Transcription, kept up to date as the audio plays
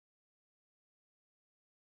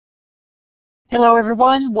Hello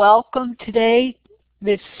everyone, welcome today,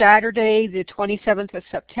 this Saturday, the 27th of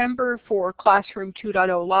September for Classroom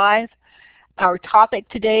 2.0 Live. Our topic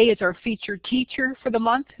today is our featured teacher for the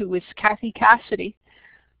month, who is Kathy Cassidy.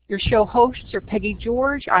 Your show hosts are Peggy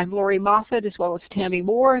George, I'm Lori Moffat, as well as Tammy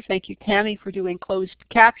Moore. Thank you, Tammy, for doing closed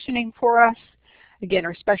captioning for us. Again,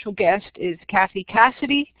 our special guest is Kathy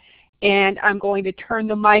Cassidy, and I'm going to turn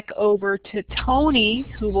the mic over to Tony,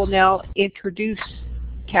 who will now introduce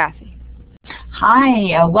Kathy.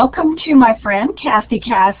 Hi, welcome to my friend Kathy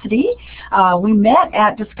Cassidy. We met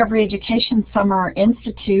at Discovery Education Summer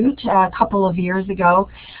Institute a couple of years ago,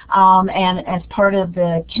 and as part of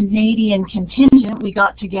the Canadian contingent, we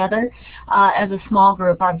got together as a small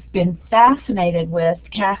group. I've been fascinated with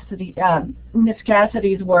Miss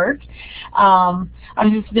Cassidy's work. I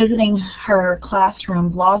was just visiting her classroom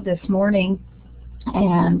blog this morning,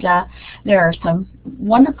 and there are some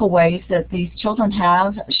wonderful ways that these children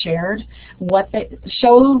have shared what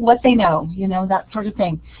they know, that sort of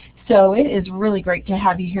thing. So it is really great to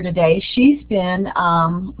have you here today. She's been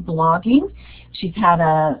blogging. She's had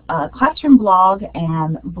a classroom blog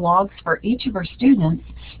and blogs for each of her students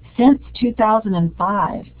since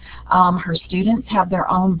 2005. Her students have their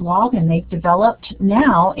own blog, and they've developed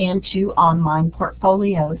now into online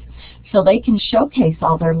portfolios, so they can showcase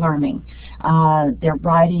all their learning. Their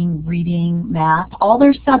writing, reading, math, all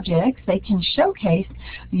their subjects they can showcase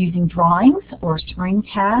using drawings or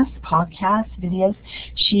screencasts, podcasts, videos.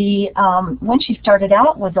 She, when she started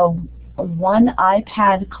out, was a one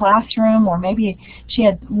iPad classroom, or maybe she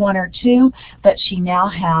had one or two, but she now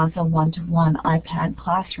has a one-to-one iPad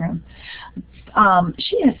classroom.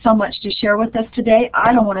 She has so much to share with us today.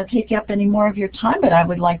 I don't want to take up any more of your time, but I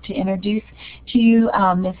would like to introduce to you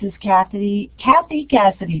Mrs. Kathy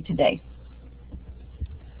Cassidy today.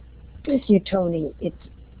 Thank you, Tony. It's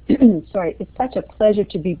it's such a pleasure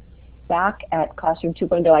to be back at Classroom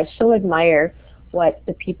 2.0. I so admire what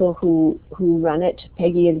the people who run it.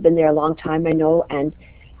 Peggy has been there a long time, I know, and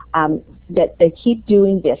that they keep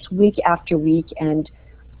doing this week after week and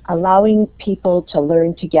allowing people to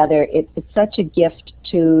learn together. It's such a gift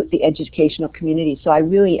to the educational community, so I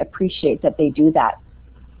really appreciate that they do that.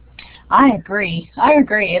 I agree.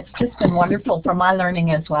 It's just been wonderful for my learning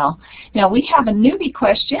as well. Now we have a newbie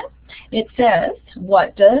question. It says,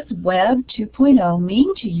 what does Web 2.0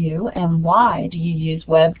 mean to you, and why do you use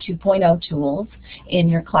Web 2.0 tools in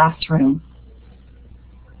your classroom?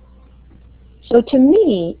 So to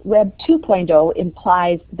me, Web 2.0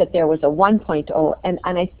 implies that there was a 1.0, and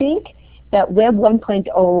I think that Web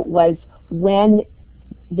 1.0 was when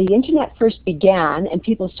the internet first began and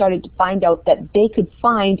people started to find out that they could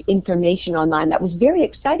find information online. That was very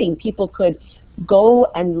exciting. People could go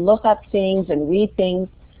and look up things and read things,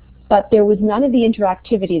 but there was none of the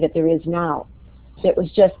interactivity that there is now. It was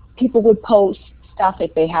just people would post stuff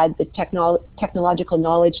if they had the technological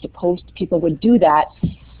knowledge to post. People would do that,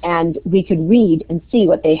 and we could read and see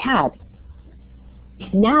what they had.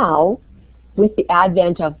 Now, with the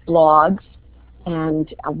advent of blogs and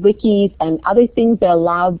wikis and other things that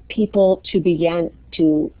allowed people to begin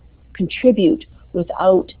to contribute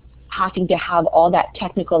without having to have all that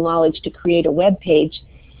technical knowledge to create a web page,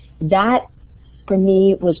 that for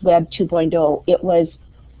me was Web 2.0. It was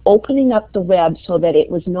opening up the web so that it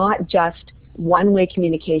was not just one-way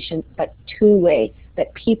communication, but two-way,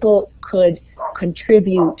 that people could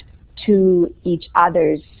contribute to each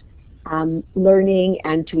other's learning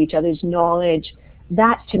and to each other's knowledge.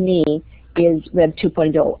 That, to me, is Web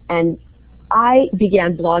 2.0. And I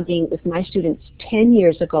began blogging with my students 10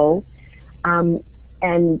 years ago,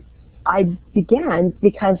 and I began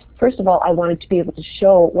because, first of all, I wanted to be able to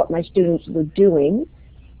show what my students were doing,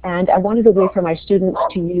 and I wanted a way for my students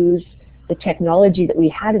to use the technology that we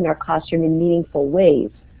had in our classroom in meaningful ways.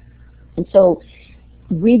 And so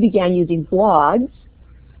we began using blogs,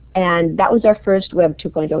 and that was our first Web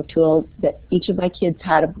 2.0 tool, that each of my kids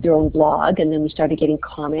had their own blog, and then we started getting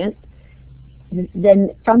comments.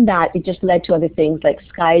 Then from that, it just led to other things like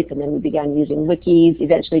Skype, and then we began using wikis.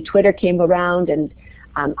 Eventually Twitter came around, and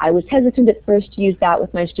I was hesitant at first to use that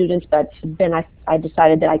with my students, but then I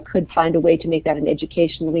decided that I could find a way to make that an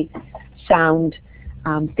educationally sound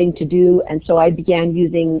thing to do, and so I began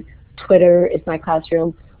using Twitter as my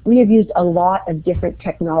classroom. We have used a lot of different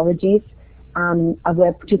technologies of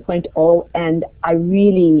Web 2.0, and I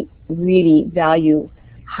really, really value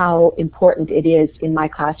how important it is in my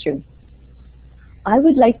classroom. I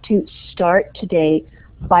would like to start today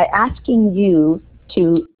by asking you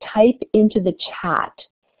to type into the chat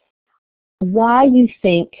why you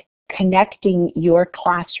think connecting your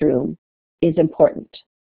classroom is important.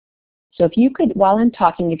 So if you could, while I'm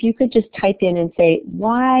talking, if you could just type in and say,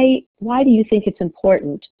 why do you think it's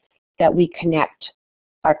important that we connect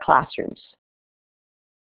our classrooms?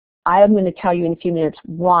 I am going to tell you in a few minutes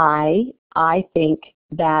why I think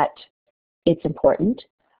that it's important,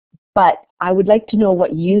 but I would like to know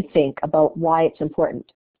what you think about why it's important.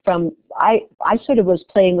 I sort of was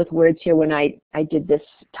playing with words here when I did this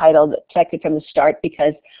title, Connected from the Start,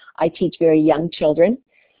 because I teach very young children.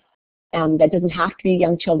 That doesn't have to be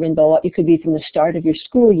young children, though. It could be from the start of your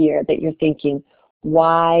school year that you're thinking,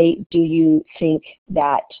 why do you think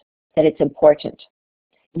that it's important?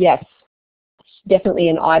 Yes, definitely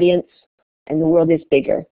an audience, and the world is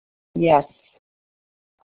bigger. Yes.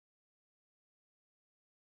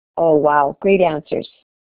 Oh, wow, great answers.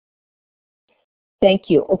 Thank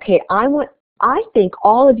you. Okay, I think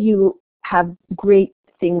all of you have great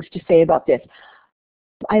things to say about this.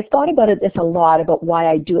 I've thought about this a lot, about why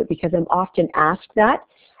I do it, because I'm often asked that.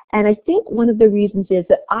 And I think one of the reasons is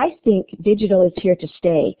that I think digital is here to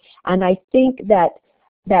stay. And I think that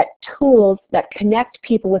tools that connect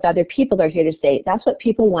people with other people are here to stay. That's what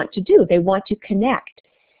people want to do. They want to connect.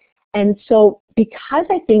 And so because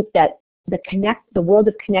I think that the world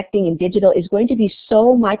of connecting in digital is going to be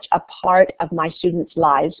so much a part of my students'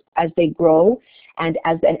 lives as they grow and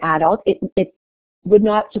as an adult, it would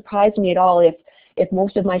not surprise me at all if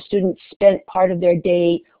most of my students spent part of their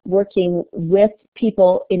day working with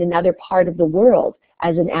people in another part of the world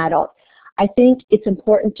as an adult. I think it's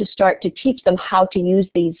important to start to teach them how to use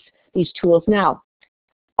these tools now.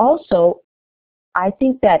 Also, I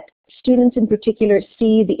think that students in particular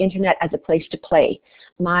see the internet as a place to play.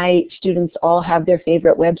 My students all have their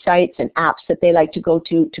favorite websites and apps that they like to go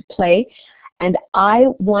to play, and I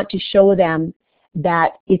want to show them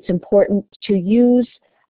that it's important to use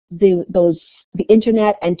the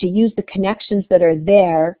internet and to use the connections that are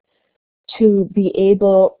there to be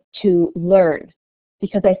able to learn.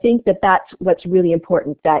 Because I think that that's what's really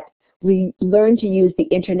important, that we learn to use the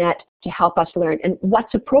internet to help us learn. And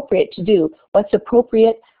what's appropriate to do, what's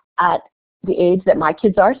appropriate at the age that my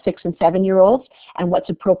kids are, 6- and 7-year-olds, and what's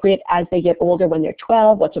appropriate as they get older when they're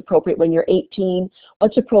 12, what's appropriate when you're 18,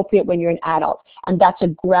 what's appropriate when you're an adult. And that's a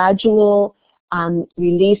gradual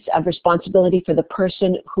release of responsibility for the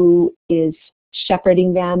person who is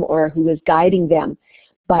shepherding them or who is guiding them.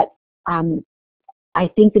 But I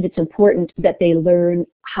think that it's important that they learn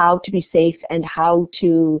how to be safe and how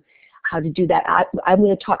to do that. I'm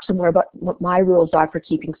going to talk some more about what my rules are for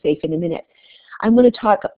keeping safe in a minute. I'm going to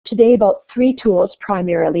talk today about 3 tools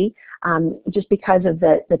primarily, just because of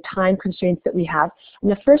the time constraints that we have. And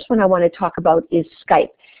the first one I want to talk about is Skype.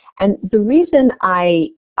 And the reason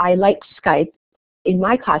I like Skype in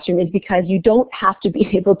my classroom is because you don't have to be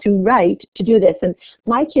able to write to do this. And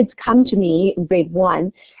my kids come to me in grade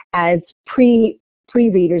 1 as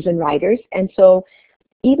pre-readers and writers. And so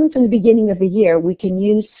even from the beginning of the year, we can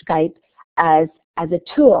use Skype as a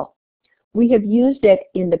tool. We have used it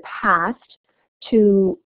in the past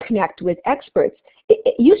to connect with experts.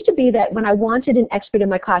 It used to be that when I wanted an expert in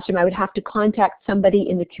my classroom, I would have to contact somebody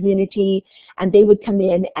in the community, and they would come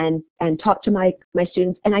in and talk to my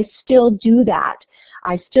students, and I still do that.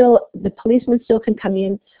 The policemen still can come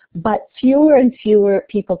in, but fewer and fewer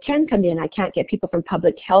people can come in. I can't get people from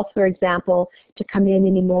public health, for example, to come in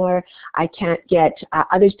anymore. I can't get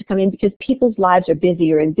others to come in because people's lives are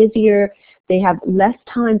busier and busier. They have less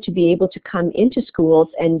time to be able to come into schools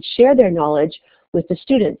and share their knowledge with the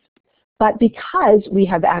students. But because we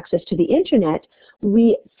have access to the internet,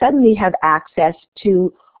 we suddenly have access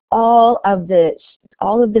to all of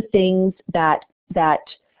the things that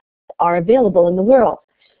are available in the world.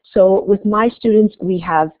 So with my students, we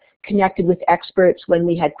have connected with experts when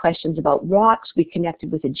we had questions about rocks. We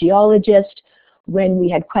connected with a geologist. When we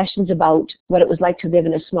had questions about what it was like to live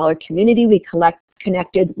in a smaller community, we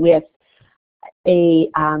connected with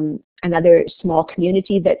another small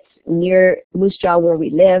community that's near Moose Jaw where we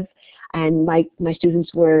live. And my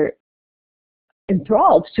students were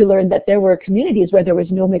enthralled to learn that there were communities where there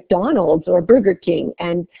was no McDonald's or Burger King,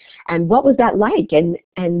 and what was that like, and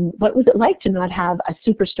what was it like to not have a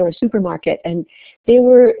supermarket. And they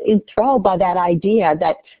were enthralled by that idea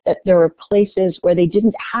that there were places where they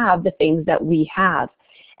didn't have the things that we have.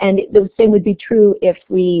 And the same would be true if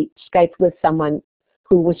we Skyped with someone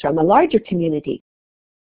who was from a larger community.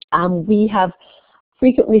 We have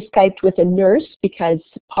frequently Skyped with a nurse because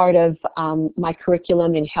part of my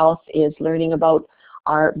curriculum in health is learning about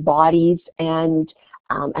our bodies and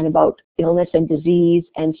about illness and disease.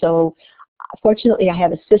 And so fortunately I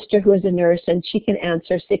have a sister who is a nurse, and she can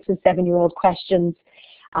answer 6- and 7-year-old questions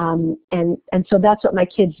And so that's what my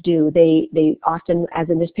kids do. They often, as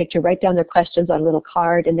in this picture, write down their questions on a little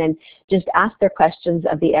card and then just ask their questions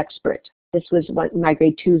of the expert. This was my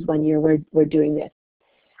grade 2s one year we're doing this.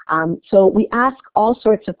 So we ask all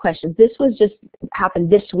sorts of questions. This was just happened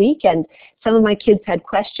this week, and some of my kids had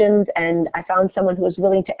questions, and I found someone who was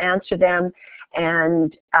willing to answer them,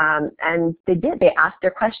 and they did. They asked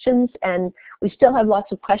their questions, and we still have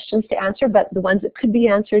lots of questions to answer, but the ones that could be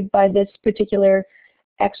answered by this particular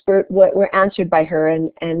expert were answered by her,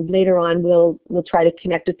 and later on we'll try to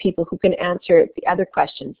connect with people who can answer the other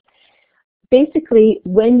questions. Basically,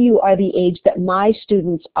 when you are the age that my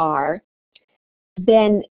students are,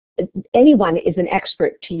 then anyone is an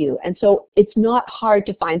expert to you, and so it's not hard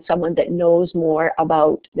to find someone that knows more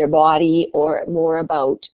about their body or more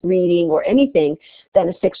about reading or anything than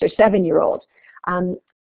a 6 or 7-year-old.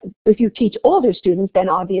 If you teach older students, then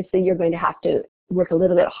obviously you're going to have to work a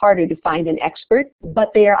little bit harder to find an expert, but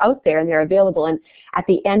they are out there and they're available. And at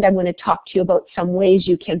the end, I'm going to talk to you about some ways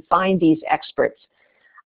you can find these experts.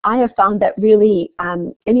 I have found that really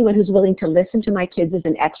anyone who's willing to listen to my kids is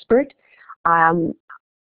an expert.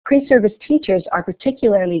 Pre-service teachers are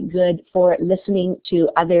particularly good for listening to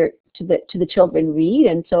the children read,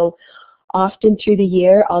 and so often through the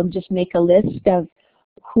year I'll just make a list of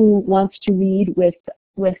who wants to read with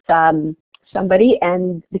somebody,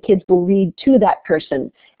 and the kids will read to that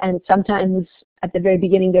person. And sometimes at the very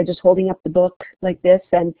beginning they're just holding up the book like this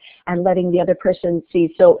and letting the other person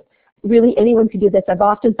see. So really anyone can do this. I've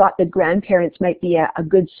often thought that grandparents might be a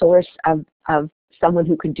good source of someone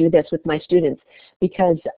who could do this with my students,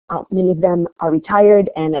 because many of them are retired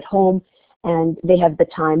and at home, and they have the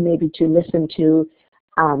time maybe to listen to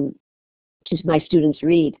my students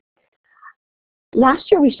read.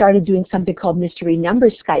 Last year we started doing something called Mystery Number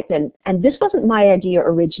Skype, and this wasn't my idea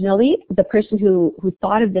originally. The person who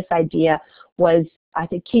thought of this idea was, I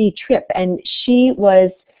think, Katie Tripp, and she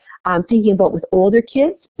was thinking about with older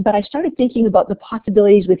kids, but I started thinking about the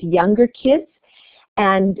possibilities with younger kids,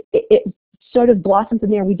 and it sort of blossomed from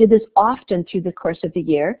there. We did this often through the course of the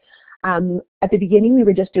year. At the beginning, we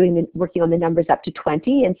were just working on the numbers up to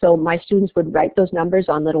 20, and so my students would write those numbers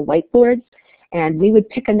on little whiteboards, and we would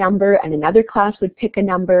pick a number, and another class would pick a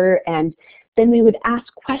number, and then we would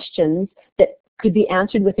ask questions that could be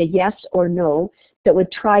answered with a yes or no that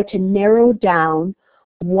would try to narrow down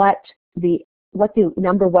what the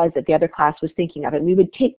number was that the other class was thinking of, and we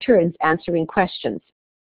would take turns answering questions.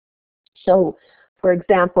 So, for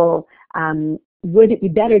example, would it be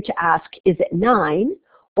better to ask, is it 9?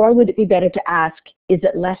 Or would it be better to ask, is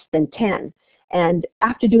it less than 10? And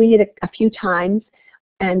after doing it a few times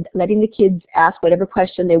and letting the kids ask whatever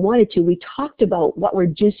question they wanted to, we talked about what were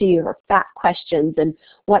juicy or fat questions and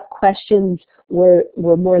what questions were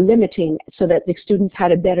more limiting, so that the students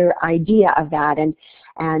had a better idea of that. And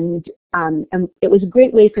it was a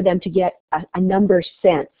great way for them to get a number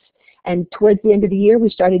sense. And towards the end of the year, we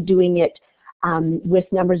started doing it with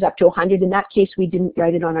numbers up to 100. In that case, we didn't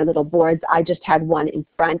write it on our little boards. I just had one in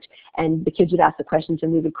front, and the kids would ask the questions,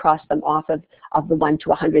 and we would cross them off of the 1 to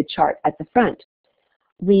 100 chart at the front.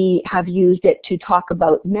 We have used it to talk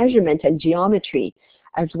about measurement and geometry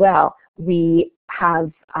as well. We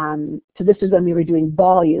have, so this is when we were doing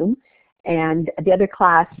volume, and the other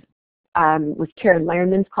class was Karen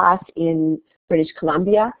Lehrman's class in British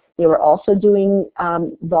Columbia. They were also doing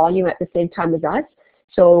volume at the same time as us.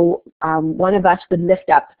 So one of us would lift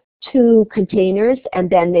up 2 containers, and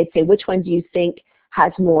then they'd say, which one do you think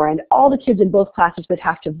has more? And all the kids in both classes would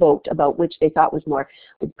have to vote about which they thought was more.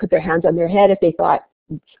 They'd put their hands on their head if they thought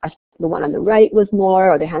the one on the right was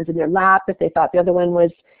more, or their hands in their lap if they thought the other one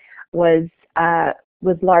was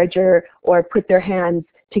larger, or put their hands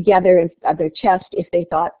together at their chest if they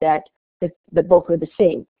thought that both were the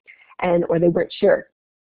same, or they weren't sure.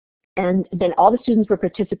 And then all the students were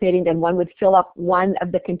participating, and one would fill up one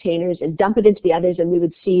of the containers and dump it into the others, and we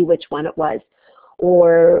would see which one it was.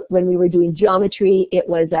 Or when we were doing geometry, it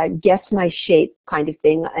was a guess my shape kind of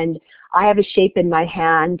thing. And I have a shape in my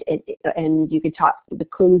hand, and you could talk the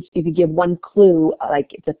clues. You could give one clue,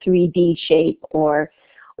 like it's a 3D shape, or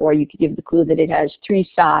you could give the clue that it has 3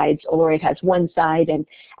 sides, or it has 1 side, and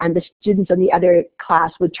the students in the other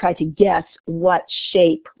class would try to guess what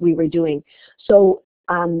shape we were doing. So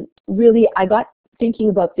really, I got thinking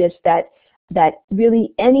about this, that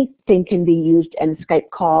really anything can be used in a Skype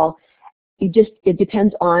call. It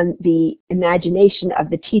depends on the imagination of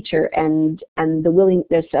the teacher and the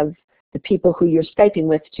willingness of the people who you're Skyping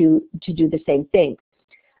with to do the same thing.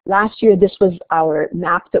 Last year, this was our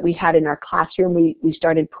map that we had in our classroom. We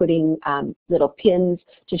started putting little pins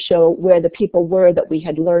to show where the people were that we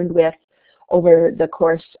had learned with over the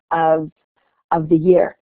course of the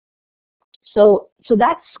year. So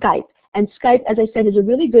that's Skype. And Skype, as I said, is a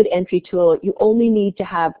really good entry tool. You only need to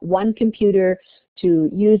have one computer to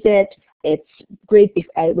use it. It's great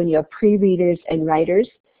when you have pre-readers and writers.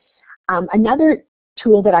 Another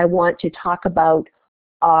tool that I want to talk about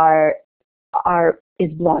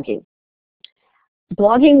is blogging.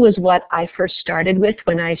 Blogging was what I first started with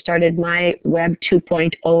when I started my Web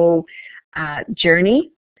 2.0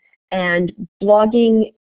 journey. And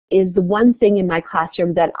blogging is the one thing in my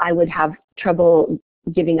classroom that I would have trouble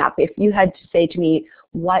giving up. If you had to say to me,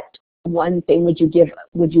 what one thing would you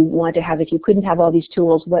want to have if you couldn't have all these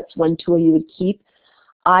tools, what's one tool you would keep?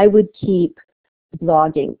 I would keep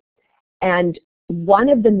blogging. And one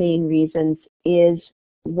of the main reasons is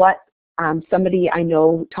what somebody I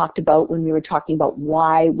know talked about when we were talking about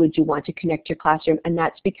why would you want to connect your classroom, and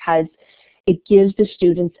that's because it gives the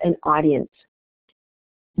students an audience.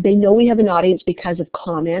 They know we have an audience because of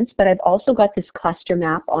comments, but I've also got this cluster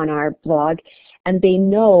map on our blog, and they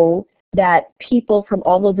know that people from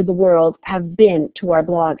all over the world have been to our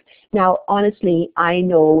blog. Now, honestly, I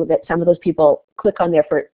know that some of those people click on there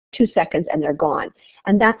for 2 seconds and they're gone,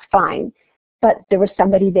 and that's fine, but there was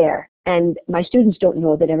somebody there. And my students don't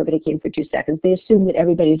know that everybody came for 2 seconds. They assume that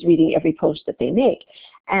everybody's reading every post that they make.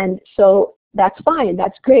 And so that's fine,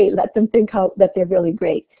 that's great. Let them think that they're really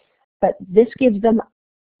great. But this gives them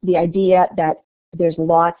the idea that there's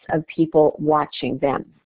lots of people watching them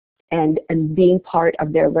and being part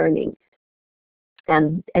of their learning.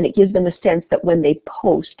 And it gives them a sense that when they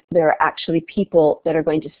post, there are actually people that are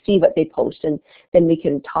going to see what they post, and then we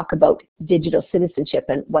can talk about digital citizenship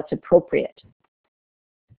and what's appropriate.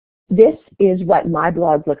 This is what my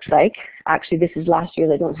blog looks like. Actually, this is last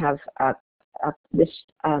year's. I don't have, this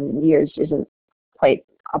year's isn't quite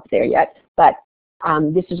up there yet, but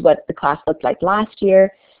this is what the class looked like last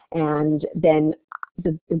year. And then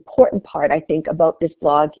the important part, I think, about this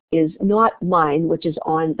blog is not mine, which is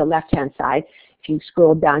on the left-hand side. If you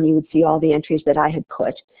scroll down, you would see all the entries that I had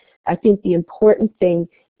put. I think the important thing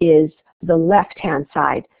is the left-hand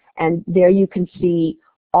side, and there you can see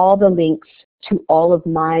all the links to all of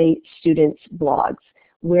my students' blogs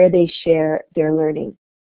where they share their learning.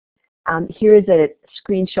 Here is a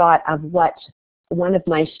screenshot of what one of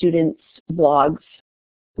my students' blogs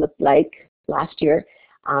looked like last year.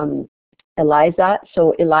 Eliza.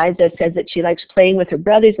 So Eliza says that she likes playing with her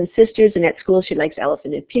brothers and sisters, and at school she likes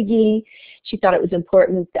Elephant and Piggy. She thought it was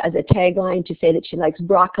important as a tagline to say that she likes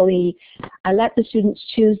broccoli. I let the students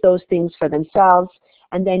choose those things for themselves.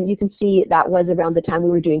 And then you can see that was around the time we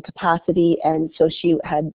were doing capacity, and so she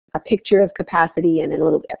had a picture of capacity and a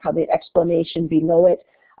little, probably an explanation below it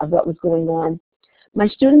of what was going on. My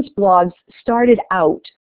students' blogs started out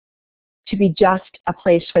to be just a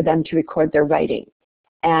place for them to record their writing,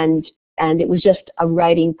 and it was just a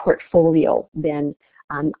writing portfolio. Then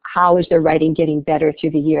how is their writing getting better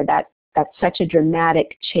through the year? That's such a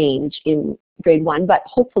dramatic change in grade 1, but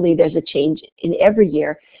hopefully there's a change in every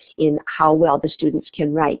year in how well the students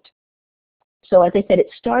can write. So as I said,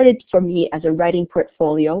 it started for me as a writing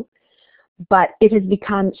portfolio, but it has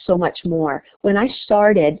become so much more. When I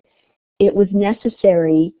started, it was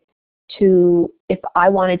necessary to, if I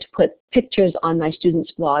wanted to put pictures on my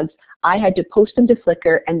students' blogs, I had to post them to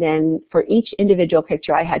Flickr, and then for each individual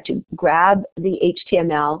picture I had to grab the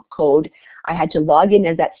HTML code. I had to log in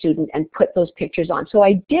as that student and put those pictures on. So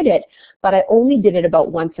I did it, but I only did it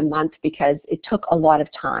about once a month because it took a lot of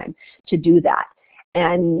time to do that.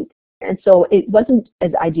 And so it wasn't as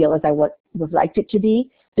ideal as I would have liked it to be.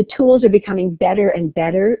 The tools are becoming better and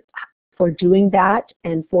better for doing that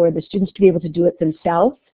and for the students to be able to do it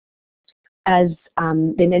themselves. As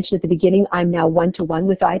they mentioned at the beginning, I'm now one-to-one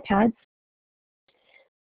with iPads.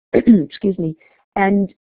 Excuse me.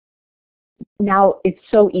 And now it's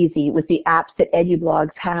so easy with the apps that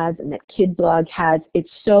EduBlogs has and that KidBlog has. It's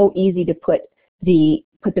so easy to put the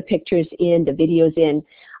pictures in, the videos in.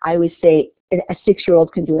 I always say a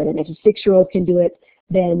 6-year-old can do it, and if a 6-year-old can do it,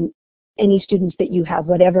 then any students that you have,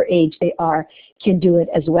 whatever age they are, can do it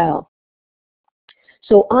as well.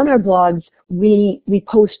 So on our blogs, we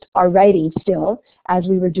post our writing still, as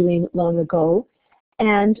we were doing long ago,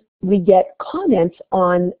 and we get comments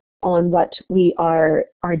on what we are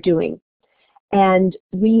doing. And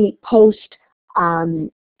we post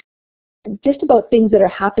just about things that are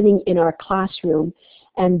happening in our classroom,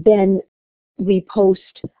 and then we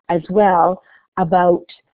post as well about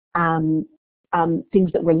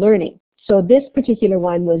things that we're learning. So this particular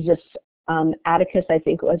one was just Atticus, I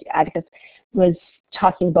think it was Atticus, was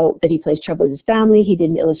talking about that he plays trouble with his family. He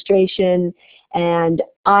did an illustration, and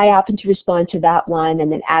I happened to respond to that one, and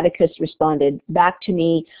then Atticus responded back to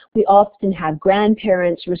me. We often have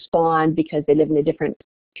grandparents respond because they live in a different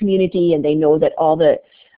community, and they know that all the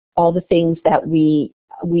things that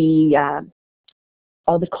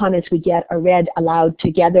all the comments we get are read aloud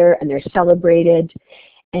together, and they're celebrated,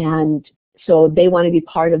 and so they want to be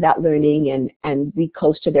part of that learning and be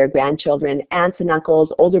close to their grandchildren, aunts and uncles,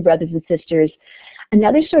 older brothers and sisters.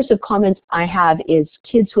 Another source of comments I have is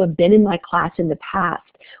kids who have been in my class in the past.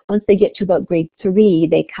 Once they get to about grade 3,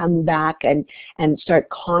 they come back and start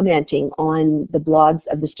commenting on the blogs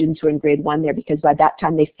of the students who are in grade 1 there, because by that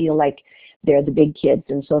time they feel like they're the big kids,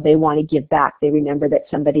 and so they want to give back. They remember that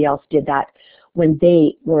somebody else did that when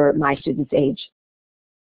they were my students' age.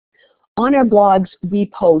 On our blogs, we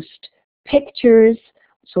post pictures,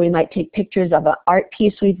 so we might take pictures of an art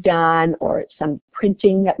piece we've done, or some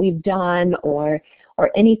printing that we've done, or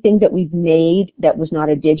anything that we've made that was not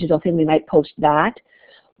a digital thing. We might post that.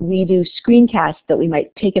 We do screencasts that we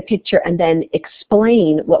might take a picture and then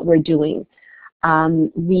explain what we're doing.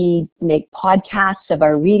 We make podcasts of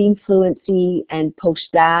our reading fluency and post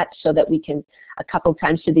that so that we can, a couple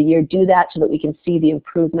times through the year, do that so that we can see the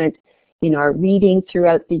improvement in our reading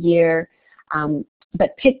throughout the year.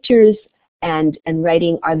 But pictures and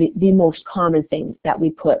writing are the most common things that we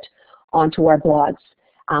put onto our blogs.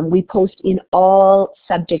 We post in all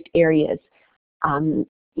subject areas.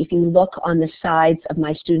 If you look on the sides of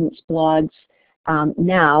my students' blogs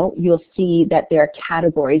now, you'll see that there are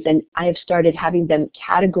categories, and I have started having them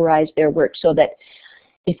categorize their work so that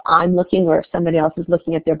if I'm looking, or if somebody else is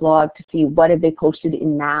looking at their blog to see what have they posted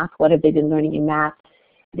in math, what have they been learning in math,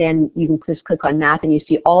 then you can just click on math and you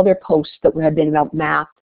see all their posts that have been about math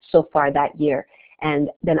so far that year. And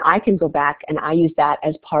then I can go back and I use that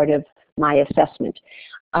as part of my assessment.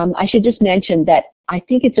 I should just mention that I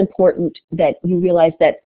think it's important that you realize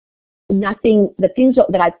that the things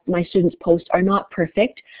that my students post are not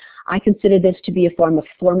perfect. I consider this to be a form of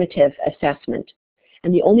formative assessment.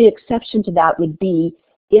 And the only exception to that would be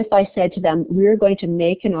if I said to them, we're going to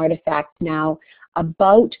make an artifact now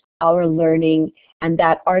about our learning, and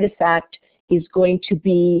that artifact is going to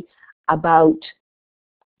be about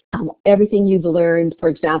everything you've learned, for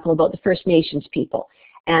example, about the First Nations people.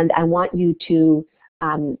 And I want you to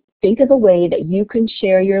think of a way that you can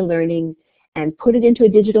share your learning and put it into a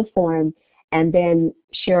digital form and then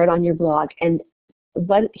share it on your blog. And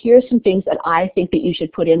here are some things that I think that you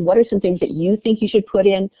should put in. What are some things that you think you should put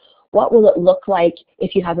in? What will it look like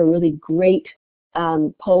if you have a really great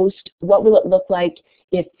post? What will it look like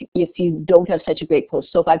if you don't have such a great post?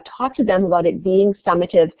 So if I've talked to them about it being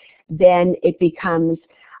summative, then it becomes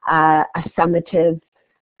a summative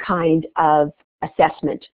kind of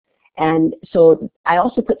assessment. And so I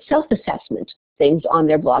also put self-assessment things on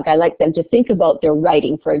their blog. I like them to think about their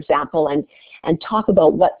writing, for example, and talk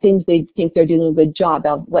about what things they think they're doing a good job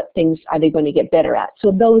of, what things are they going to get better at.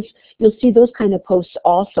 So those, you'll see those kind of posts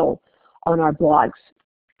also on our blogs.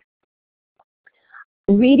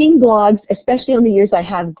 Reading blogs, especially on the years I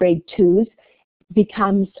have grade 2s,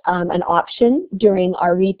 becomes an option during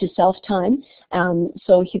our read to self time.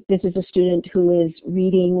 So this is a student who is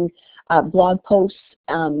reading blog posts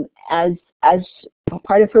as a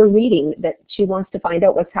part of her reading, that she wants to find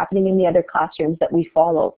out what's happening in the other classrooms that we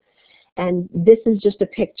follow. And this is just a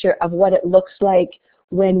picture of what it looks like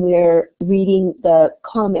when we're reading the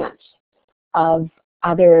comments of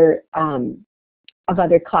other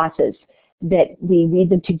classes, that we read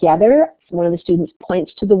them together. One of the students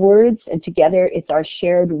points to the words, and together it's our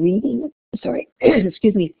shared reading. Sorry,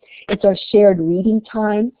 excuse me. It's our shared reading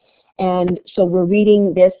time. And so we're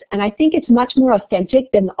reading this, and I think it's much more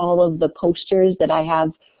authentic than all of the posters that I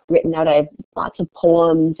have written out. I have lots of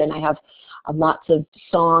poems, and I have lots of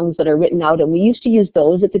songs that are written out, and we used to use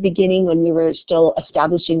those at the beginning when we were still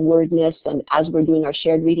establishing wordness and as we're doing our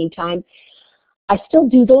shared reading time. I still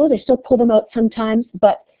do those. I still pull them out sometimes,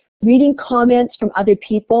 but reading comments from other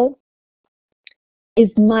people is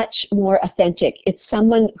much more authentic. It's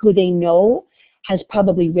someone who they know has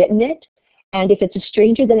probably written it, and if it's a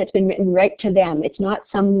stranger, then it's been written right to them. It's not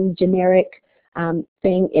some generic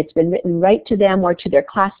thing. It's been written right to them or to their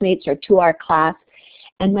classmates or to our class.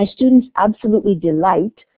 And my students absolutely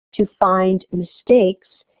delight to find mistakes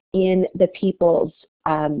in the people's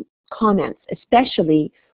comments,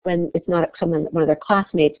 especially when it's not one of their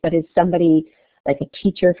classmates, but it's somebody like a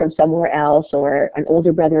teacher from somewhere else, or an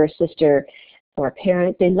older brother or sister, or a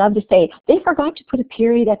parent. They love to say, they forgot to put a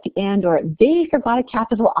period at the end, or they forgot a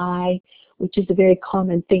capital I, which is a very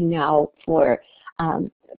common thing now for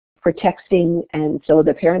texting, and so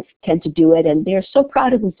the parents tend to do it, and they're so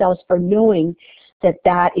proud of themselves for knowing that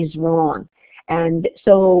that is wrong. And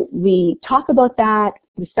so we talk about that,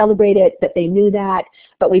 we celebrate it, that they knew that,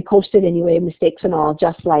 but we post it anyway, mistakes and all,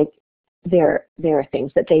 just like their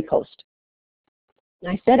things that they post.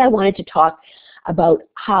 I said I wanted to talk about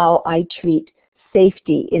how I treat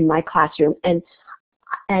safety in my classroom,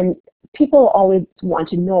 and people always want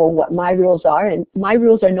to know what my rules are, and my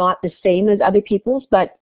rules are not the same as other people's,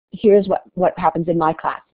 but here's what happens in my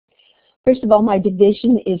class. First of all, my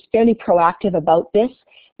division is fairly proactive about this.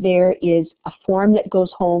 There is a form that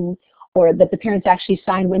goes home, or that the parents actually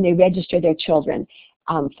sign when they register their children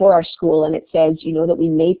for our school, and it says, you know, that we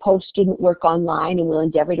may post student work online and we'll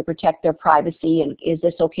endeavor to protect their privacy, and is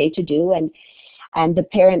this okay to do? And the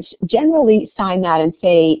parents generally sign that and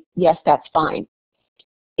say, yes, that's fine.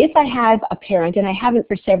 If I have a parent, and I haven't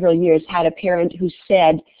for several years had a parent who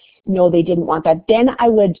said, no, they didn't want that, then I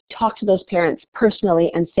would talk to those parents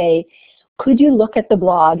personally and say, could you look at the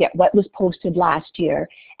blog at what was posted last year,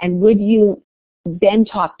 and would you then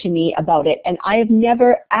talk to me about it? And I have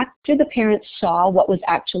never, after the parents saw what was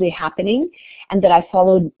actually happening and that I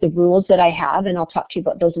followed the rules that I have, and I'll talk to you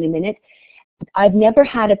about those in a minute, I've never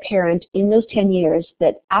had a parent in those 10 years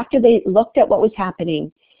that after they looked at what was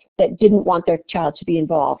happening that didn't want their child to be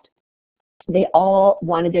involved. They all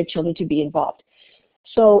wanted their children to be involved.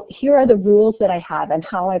 So here are the rules that I have and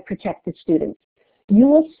how I protect the students. You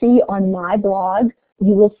will see on my blog,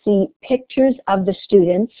 you will see pictures of the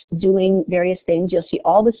students doing various things. You'll see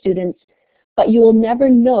all the students, but you will never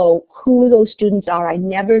know who those students are. I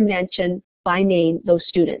never mention by name those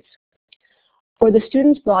students. For the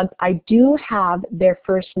students' blog, I do have their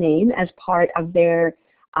first name as part of their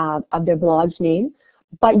blog's name,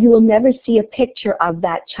 but you will never see a picture of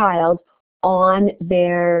that child on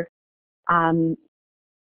their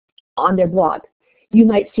blog. You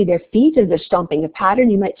might see their feet as they're stomping a pattern.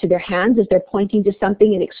 You might see their hands as they're pointing to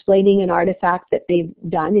something and explaining an artifact that they've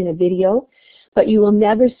done in a video, but you will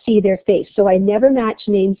never see their face. So I never match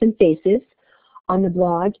names and faces on the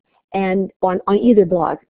blog and on either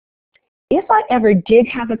blog. If I ever did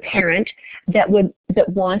have a parent that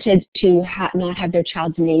wanted to not have their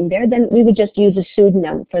child's name there, then we would just use a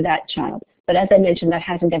pseudonym for that child. But as I mentioned, that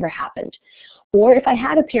hasn't ever happened. Or if I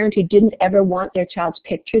had a parent who didn't ever want their child's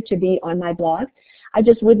picture to be on my blog, I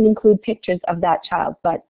just wouldn't include pictures of that child,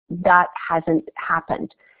 but that hasn't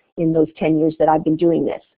happened in those 10 years that I've been doing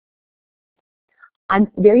this. I'm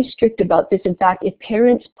very strict about this. In fact, if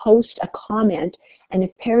parents post a comment and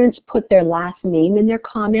if parents put their last name in their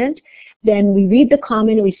comment, then we read the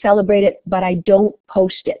comment and we celebrate it, but I don't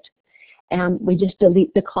post it. We just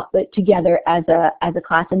delete the comment together as a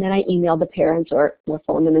class, and then I email the parents or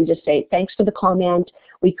phone them and just say, thanks for the comment.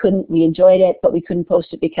 We enjoyed it, but we couldn't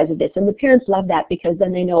post it because of this. And the parents love that because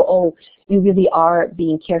then they know, oh, you really are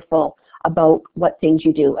being careful about what things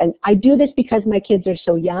you do. And I do this because my kids are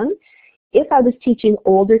so young. If I was teaching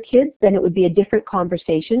older kids, then it would be a different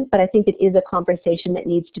conversation, but I think it is a conversation that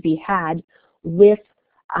needs to be had with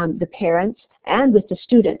the parents and with the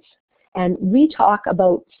students. And we talk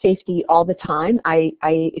about safety all the time. I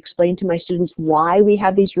explain to my students why we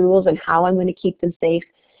have these rules and how I'm going to keep them safe,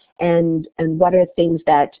 and what are things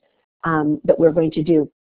that we're going to do.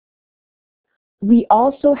 We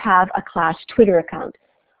also have a class Twitter account.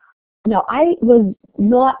 Now, I was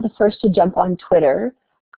not the first to jump on Twitter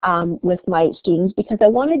with my students because I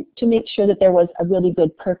wanted to make sure that there was a really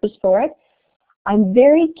good purpose for it. I'm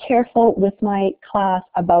very careful with my class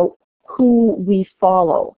about who we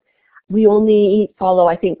follow. We only follow,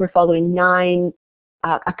 I think we're following 9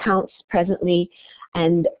 accounts presently,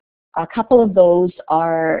 and a couple of those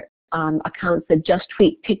are accounts that just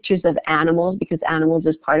tweet pictures of animals because animals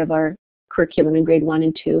is part of our curriculum in grade 1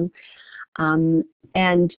 and 2.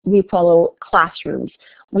 And we follow classrooms.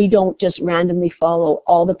 We don't just randomly follow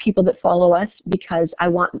all the people that follow us because I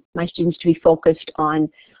want my students to be focused on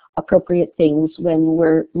appropriate things when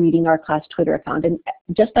we're reading our class Twitter account. And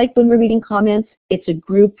just like when we're reading comments, it's a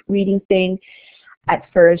group reading thing at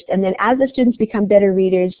first. And then as the students become better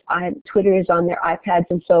readers, Twitter is on their iPads,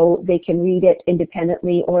 and so they can read it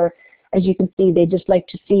independently, or as you can see, they just like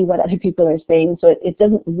to see what other people are saying. So it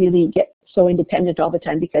doesn't really get so independent all the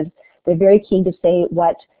time because they're very keen to say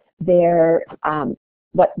what they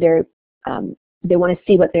want to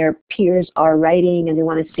see what their peers are writing, and they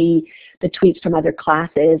want to see the tweets from other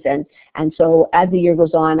classes. And so as the year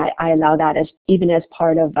goes on, I allow that even as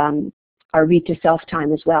part of our read to self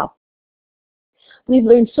time as well. We've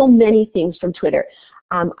learned so many things from Twitter.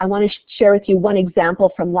 I want to share with you one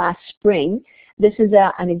example from last spring. This is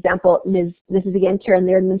an example. This is again Karen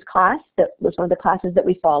Leardman's class. That was one of the classes that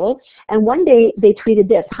we follow. And one day they tweeted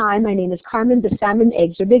this: "Hi, my name is Carmen. The salmon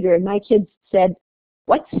eggs are bigger." And my kids said,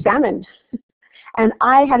 "What's salmon?" And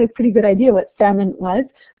I had a pretty good idea what salmon was,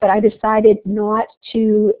 but I decided not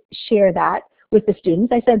to share that with the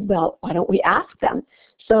students. I said, well, why don't we ask them?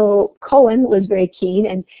 So Cohen was very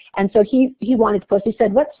keen, and so he wanted to post. He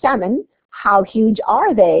said, "What salmon? How huge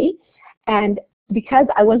are they?" And because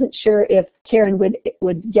I wasn't sure if Karen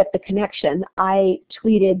would get the connection, I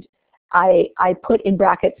tweeted, I put in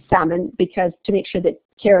brackets salmon because to make sure that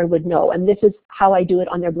Karen would know. And this is how I do it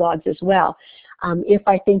on their blogs as well. If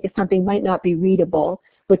I think that something might not be readable,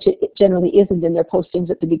 which it generally isn't in their postings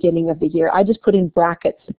at the beginning of the year, I just put in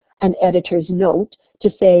brackets an editor's note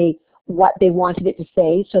to say what they wanted it to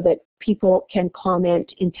say so that people can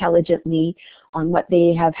comment intelligently on what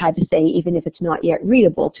they have had to say, even if it's not yet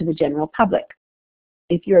readable to the general public.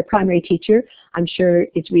 If you're a primary teacher, I'm sure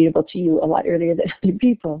it's readable to you a lot earlier than other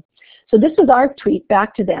people. So this was our tweet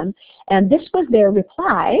back to them, and this was their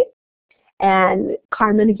reply. And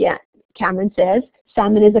Cameron says,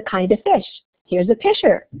 "Salmon is a kind of fish. Here's a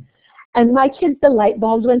picture." And my kids, the light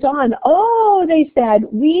bulbs went on. "Oh," they said,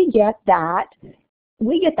 "we get that.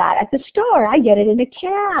 We get that at the store. I get it in a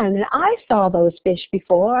can, and I saw those fish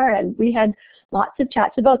before," and we had lots of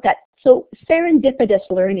chats about that. So serendipitous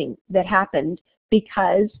learning that happened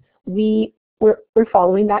because we were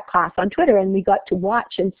following that class on Twitter, and we got to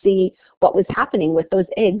watch and see what was happening with those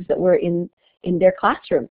eggs that were in their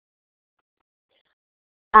classroom.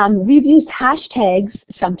 We've used hashtags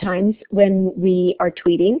sometimes when we are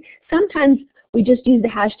tweeting. Sometimes we just use the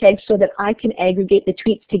hashtags so that I can aggregate the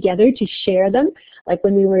tweets together to share them, like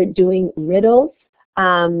when we were doing riddles.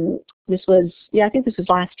 This was, I think this was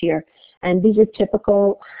last year. And these are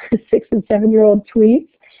typical 6- and 7-year-old tweets.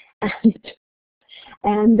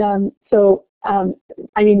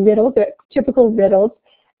 I mean, riddles, they're typical riddles,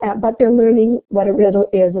 but they're learning what a riddle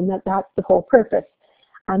is, and that's the whole purpose.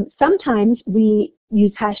 Sometimes we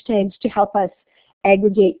use hashtags to help us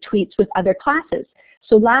aggregate tweets with other classes.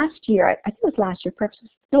 So last year, I think it was last year, perhaps,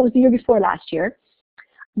 no, it was the year before last year,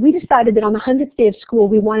 we decided that on the 100th day of school,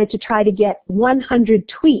 we wanted to try to get 100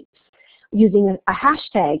 tweets using a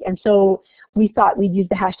hashtag. And so we thought we'd use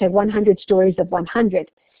the hashtag 100 stories of 100.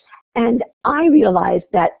 And I realized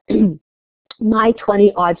that my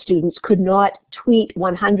 20-odd students could not tweet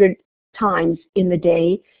 100 times in the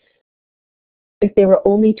day if they were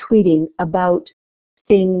only tweeting about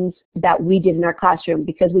things that we did in our classroom,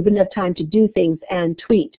 because we wouldn't have time to do things and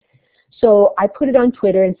tweet. So I put it on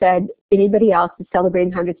Twitter and said, anybody else is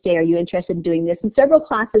celebrating 100th day, are you interested in doing this? And several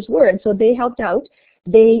classes were, and so they helped out.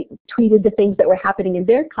 They tweeted the things that were happening in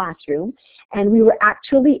their classroom, and we were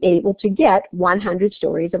actually able to get 100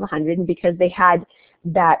 stories of 100, and because they had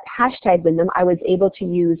that hashtag with them, I was able to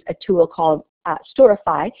use a tool called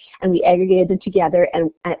Storify, and we aggregated them together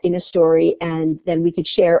and in a story, and then we could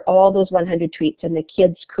share all those 100 tweets, and the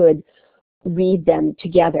kids could read them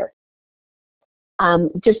together.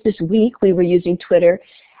 Just this week, we were using Twitter.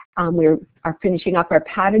 We are finishing up our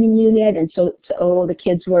patterning unit, and so the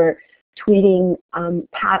kids were tweeting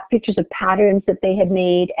pictures of patterns that they had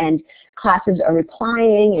made, and classes are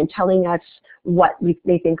replying and telling us what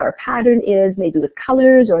they think our pattern is, maybe with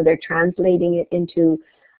colors, or they're translating it into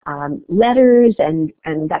letters, and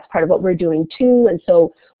that's part of what we're doing too. And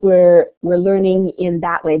so we're learning in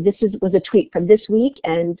that way. This was a tweet from this week,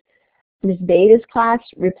 and Ms. Beta's class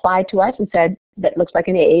replied to us and said that looks like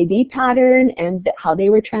an AAB pattern, and how they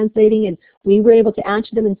were translating, and we were able to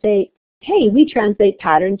answer them and say, hey, we translate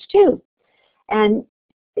patterns too. And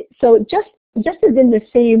so just as in the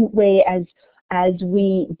same way as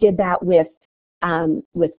we did that with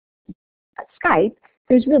Skype,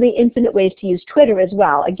 there's really infinite ways to use Twitter as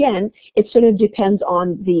well. Again, it sort of depends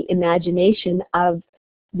on the imagination of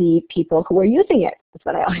the people who are using it. That's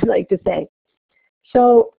what I always like to say.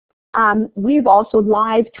 So we've also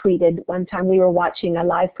live tweeted. One time we were watching a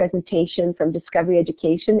live presentation from Discovery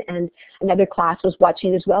Education, and another class was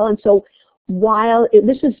watching as well. And so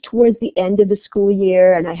this was towards the end of the school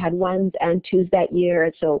year, and I had 1s and 2s that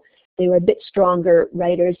year, so they were a bit stronger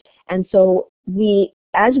writers. And so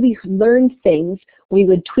as we learned things, we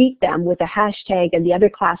would tweet them with a hashtag, and the other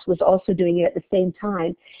class was also doing it at the same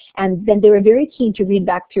time. And then they were very keen to read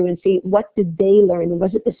back through and see what did they learn, and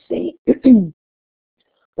was it the same?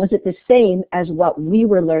 Was it the same as what we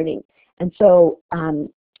were learning? And so,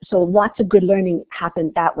 so lots of good learning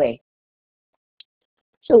happened that way.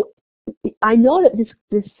 So I know that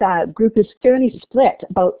this group is fairly split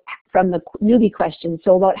from the newbie questions.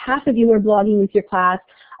 So about half of you are blogging with your class,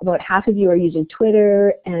 about half of you are using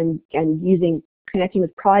Twitter and connecting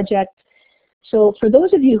with projects. So for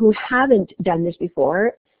those of you who haven't done this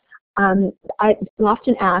before, I'm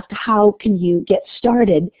often asked, how can you get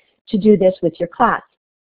started to do this with your class?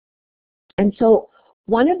 And so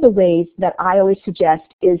one of the ways that I always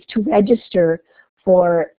suggest is to register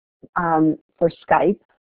for Skype.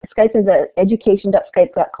 Skype is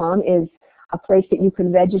education.skype.com is a place that you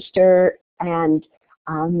can register, and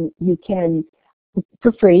you can,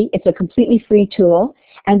 for free, it's a completely free tool.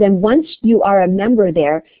 And then once you are a member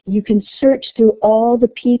there, you can search through all the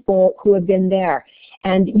people who have been there.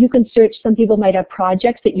 And you can search, some people might have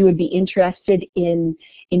projects that you would be interested in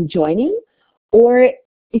joining. Or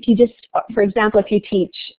if you just, for example, if you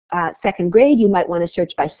teach second grade, you might want to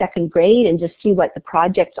search by second grade and just see what the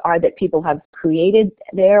projects are that people have created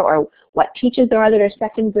there, or what teachers there are that are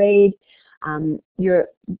second grade.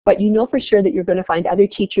 But you know for sure that you're going to find other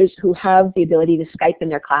teachers who have the ability to Skype in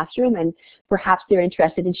their classroom, and perhaps they're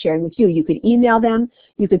interested in sharing with you. You could email them,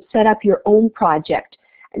 you could set up your own project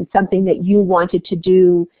and something that you wanted to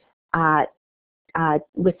do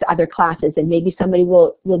with the other classes, and maybe somebody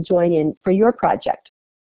will join in for your project.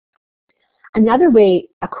 Another way,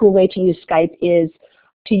 a cool way to use Skype is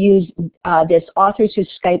to use this Authors Who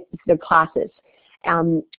Skype Their Classes.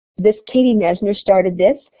 This Katie Mesner started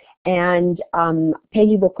this, and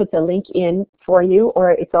Peggy will put the link in for you,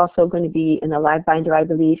 or it's also going to be in the live binder, I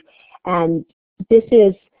believe. And this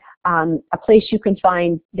is a place you can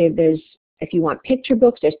find, there's, if you want picture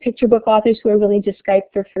books, there's picture book authors who are willing to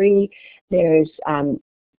Skype for free. There's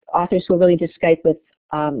authors who are willing to Skype with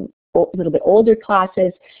a little bit older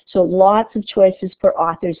classes. So lots of choices for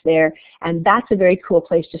authors there, and that's a very cool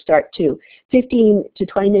place to start too. 15 to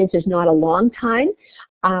 20 minutes is not a long time,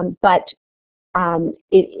 but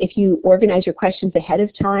if you organize your questions ahead of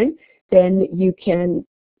time, then you can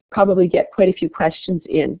probably get quite a few questions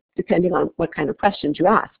in, depending on what kind of questions you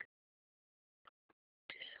ask.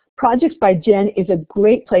 Projects by Jen is a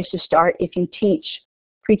great place to start if you teach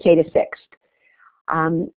pre-K to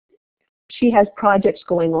 6th. She has projects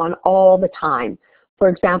going on all the time. For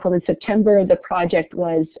example, in September, the project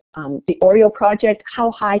was the Oreo project.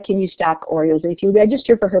 How high can you stack Oreos? And if you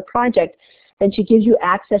register for her project, then she gives you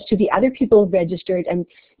access to the other people who've registered, and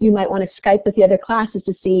you might want to Skype with the other classes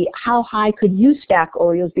to see how high could you stack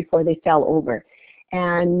Oreos before they fell over.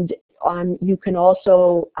 And you can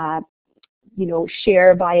also you know,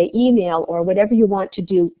 share via email or whatever you want to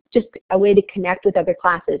do, just a way to connect with other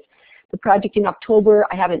classes. The project in October,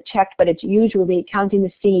 I haven't checked, but it's usually counting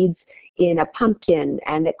the seeds in a pumpkin,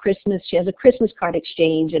 and at Christmas she has a Christmas card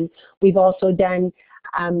exchange, and we've also done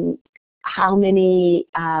how many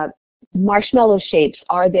marshmallow shapes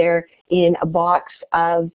are there in a box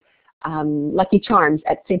of Lucky Charms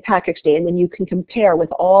at St. Patrick's Day, and then you can compare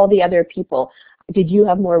with all the other people. Did you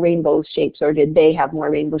have more rainbow shapes, or did they have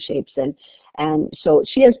more rainbow shapes? And so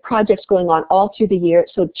she has projects going on all through the year,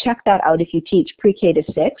 so check that out if you teach pre-K to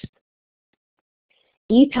 6th.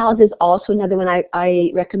 ePals is also another one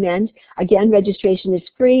I recommend. Again, registration is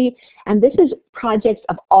free, and this is projects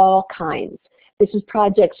of all kinds. This is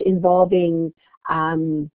projects involving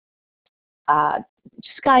Skype,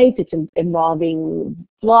 it's involving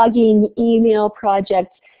blogging, email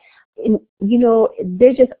projects, you know,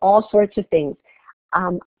 there's just all sorts of things.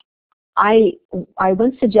 I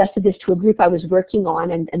once suggested this to a group I was working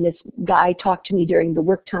on, and this guy talked to me during the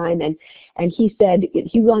work time, and he said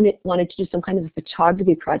he wanted to do some kind of a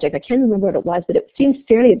photography project. I can't remember what it was, but it seems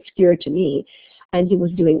fairly obscure to me, and he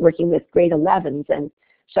was working with grade 11s, and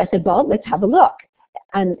so I said, well, let's have a look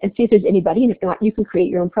and see if there's anybody, and if not, you can create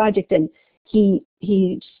your own project. And he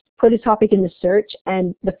put a topic in the search,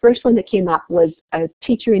 and the first one that came up was a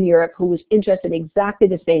teacher in Europe who was interested in exactly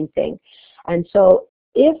the same thing. And so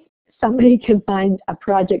if somebody can find a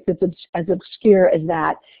project that's as obscure as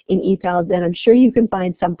that in ePals, then I'm sure you can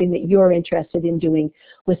find something that you're interested in doing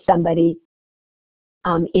with somebody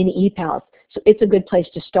in ePals. So it's a good place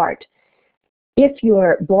to start. If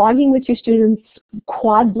you're blogging with your students,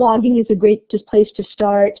 quad blogging is a great place to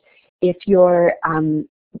start. If you're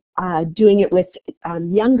doing it with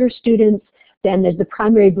younger students, then there's the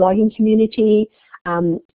primary blogging community.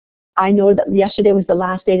 I know that yesterday was the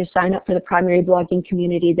last day to sign up for the primary blogging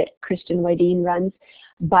community that Kristen Whiteen runs,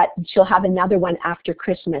 but she'll have another one after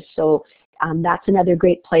Christmas. So that's another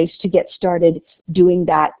great place to get started doing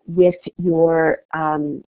that with your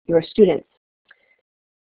students.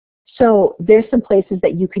 So there's some places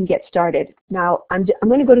that you can get started. Now I'm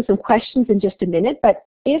going to go to some questions in just a minute, but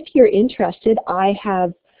if you're interested, I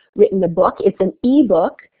have written the book. It's an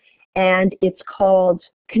ebook, and it's called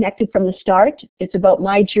Connected from the Start. It's about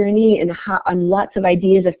my journey and lots of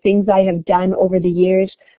ideas of things I have done over the years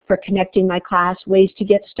for connecting my class, ways to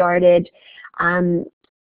get started.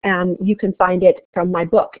 You can find it from my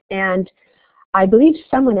book. And I believe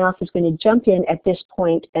someone else is going to jump in at this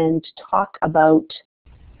point and talk about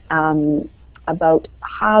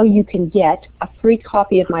how you can get a free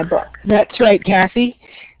copy of my book. That's right, Kathy.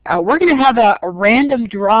 We're going to have a random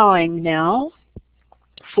drawing now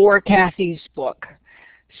for Kathy's book.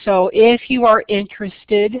 So if you are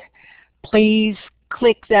interested, please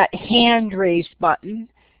click that hand raised button,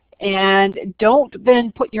 and don't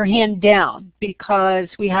then put your hand down, because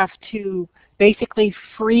we have to basically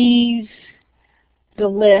freeze the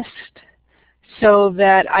list so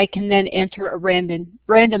that I can then enter a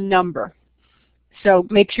random number. So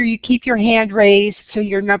make sure you keep your hand raised so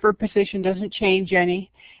your number position doesn't change any.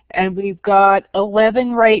 And we've got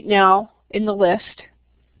 11 right now in the list.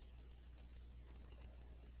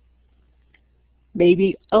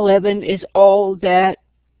 Maybe 11 is all that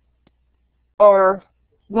are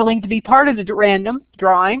willing to be part of the random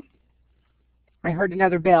drawing. I heard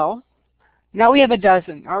another bell. Now we have a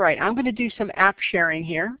dozen. All right, I'm going to do some app sharing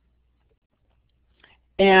here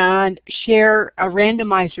and share a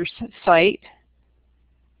randomizer site.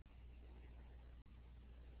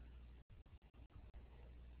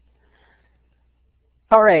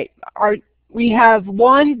 All right, we have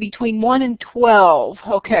between 1 and 12.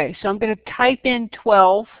 Okay, so I'm going to type in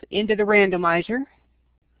 12 into the randomizer,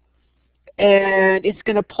 and it's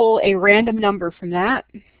going to pull a random number from that.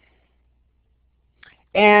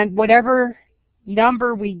 And whatever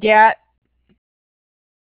number we get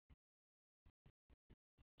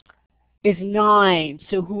is 9.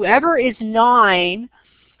 So whoever is 9,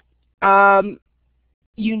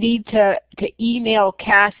 you need to email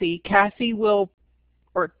Kathy. Kathy will,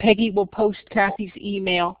 or Peggy will post Kathy's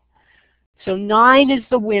email. So 9 is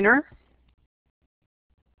the winner,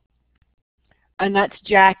 and that's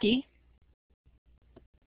Jackie.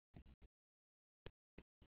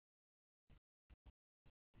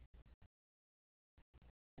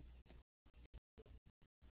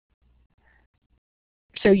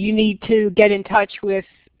 So you need to get in touch with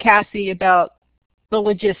Kathy about the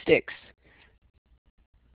logistics.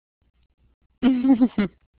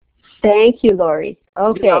 Thank you, Lori.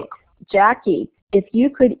 Okay, Jackie, if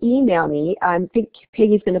you could email me, I think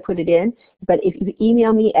Peggy's going to put it in, but if you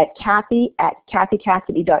email me at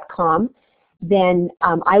kathy@kathycassidy.com, then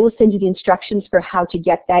I will send you the instructions for how to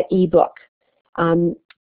get that ebook.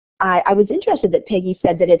 I was interested that Peggy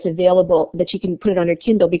said that it's available, that you can put it on her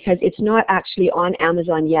Kindle, because it's not actually on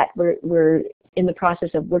Amazon yet. We're in the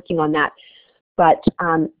process of working on that. But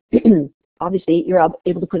obviously you're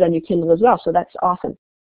able to put it on your Kindle as well, so that's awesome.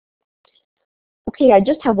 Okay, I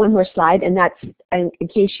just have one more slide, and that's in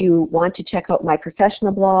case you want to check out my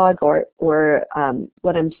professional blog or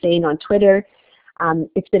what I'm saying on Twitter.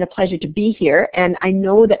 It's been a pleasure to be here, and I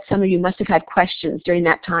know that some of you must have had questions during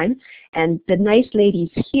that time, and the nice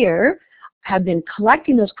ladies here have been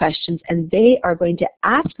collecting those questions, and they are going to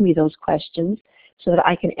ask me those questions so that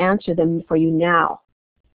I can answer them for you now.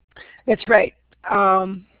 That's right.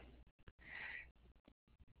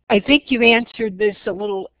 I think you answered this a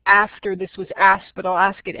little after this was asked, but I'll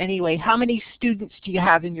ask it anyway. How many students do you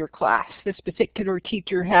have in your class? This particular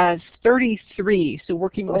teacher has 33, so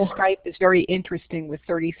working with Skype is very interesting with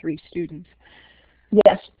 33 students.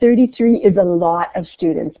 Yes, 33 is a lot of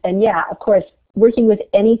students. And yeah, of course, working with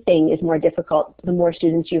anything is more difficult the more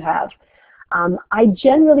students you have. I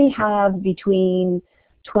generally have between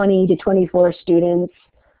 20 to 24 students.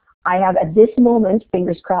 I have at this moment,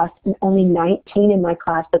 fingers crossed, only 19 in my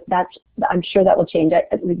class, but I'm sure that will change.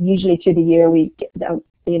 Usually through the year,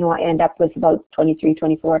 I end up with about 23,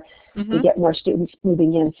 24. Mm-hmm. We get more students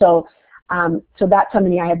moving in. So that's how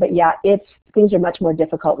many I have. But yeah, things are much more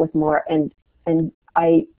difficult with more. And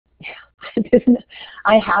I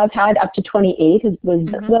have had up to 28.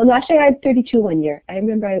 Mm-hmm. Well, actually, I had 32 one year. I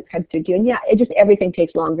remember I had 32, and yeah, everything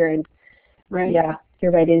takes longer. And right. Yeah,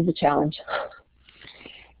 you're right. It is a challenge.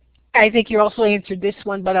 I think you also answered this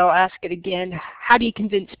one, but I'll ask it again. How do you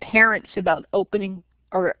convince parents about opening,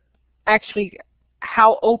 or actually,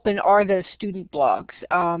 how open are the student blogs?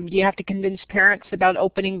 Do you have to convince parents about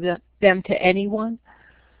opening them to anyone?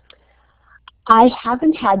 I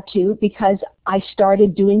haven't had to, because I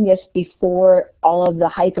started doing this before all of the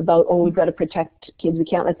hype about, we've got to protect kids, we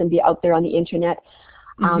can't let them be out there on the internet.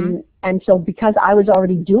 Mm-hmm. And so because I was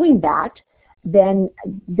already doing that, then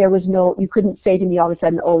there was you couldn't say to me all of a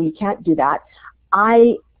sudden, you can't do that.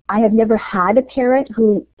 I have never had a parent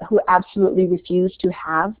who absolutely refused to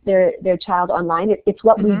have their child online. It's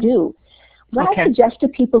what mm-hmm. we do. What I suggest to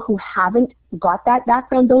people who haven't got that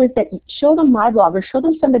background, though, is that show them my blog or show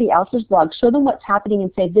them somebody else's blog. Show them what's happening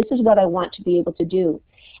and say, this is what I want to be able to do.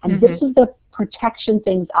 And mm-hmm. this is the protection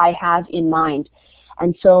things I have in mind.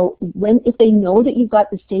 And so if they know that you've got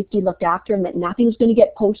the safety looked after and that nothing's going to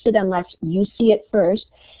get posted unless you see it first,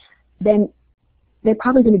 then they're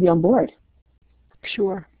probably going to be on board.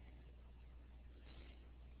 Sure.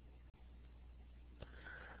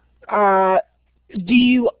 Do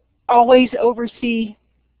you always oversee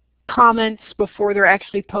comments before they're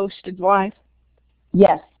actually posted live?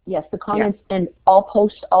 Yes, yes, the comments and all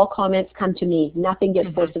comments come to me. Nothing gets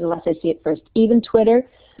posted unless I see it first. Even Twitter,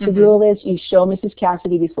 the rule is you show Mrs.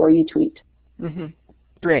 Cassidy before you tweet.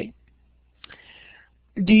 Great.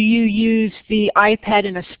 Do you use the iPad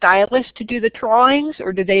and a stylus to do the drawings,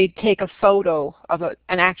 or do they take a photo of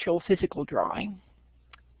an actual physical drawing?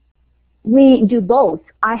 We do both.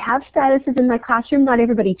 I have styluses in my classroom. Not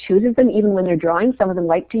everybody chooses them, even when they're drawing. Some of them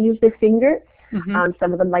like to use their finger.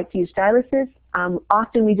 Some of them like to use styluses.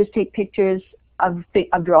 Often we just take pictures of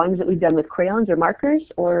drawings that we've done with crayons or markers,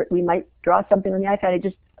 or we might draw something on the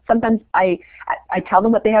iPad. Sometimes I tell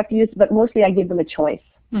them what they have to use, but mostly I give them a choice.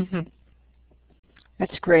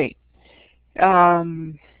 That's great.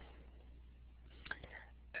 Do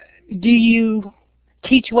you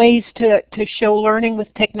teach ways to show learning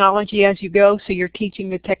with technology as you go, so you're teaching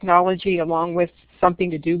the technology along with something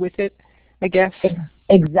to do with it, I guess?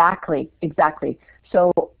 Exactly.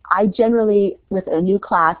 So I generally, with a new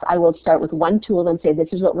class, I will start with one tool and say, this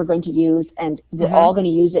is what we're going to use, and we're all going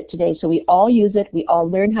to use it today. So we all use it, we all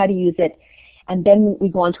learn how to use it, and then we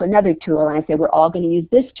go on to another tool, and I say, we're all going to use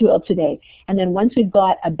this tool today. And then once we've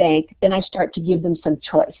got a bank, then I start to give them some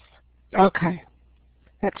choice. Okay.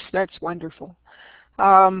 That's wonderful.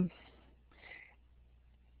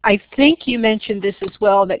 I think you mentioned this as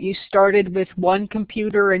well, that you started with one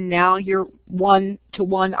computer and now you're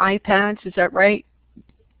one-to-one iPads. Is that right?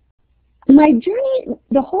 My journey,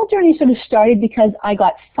 the whole journey sort of started because I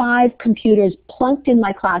got 5 computers plunked in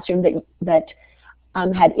my classroom that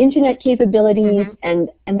had internet capabilities, and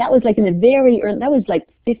that was like in the very early, that was like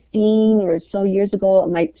 15 or so years ago.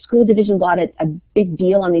 My school division got a big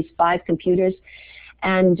deal on these 5 computers,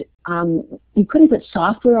 and you couldn't put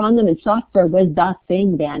software on them, and software was the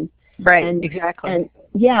thing then. Right, exactly. And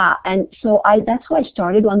yeah, and so that's how I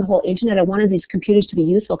started on the whole internet. I wanted these computers to be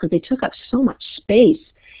useful because they took up so much space.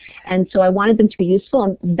 And so I wanted them to be useful,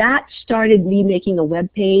 and that started me making a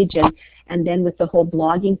web page, and then with the whole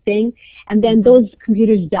blogging thing. And then those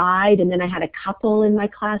computers died, and then I had a couple in my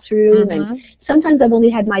classroom, and sometimes I've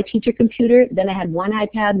only had my teacher computer, then I had one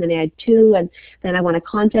iPad, and then I had 2, and then I won a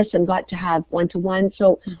contest and got to have one-to-one.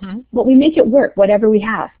 So, but we make it work, whatever we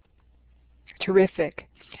have. Terrific.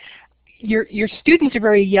 Your students are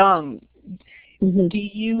very young. Do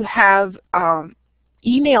you have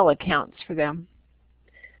email accounts for them?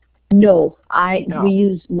 No, we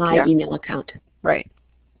use my Yeah. email account. Right.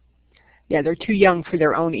 Yeah, they're too young for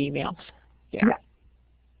their own emails. Yeah.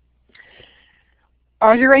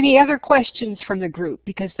 Are there any other questions from the group?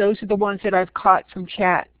 Because those are the ones that I've caught from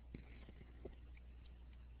chat.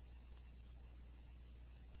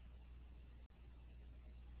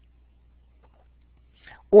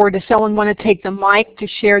 Or does someone want to take the mic to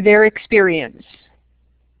share their experience?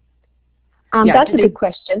 That's a good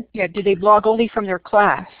question. Yeah, do they blog only from their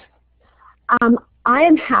class? I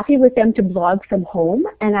am happy with them to blog from home,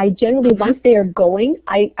 and I generally, once they are going,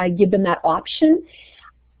 I give them that option.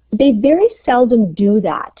 They very seldom do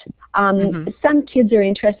that. Some kids are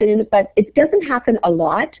interested in it, but it doesn't happen a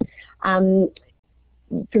lot for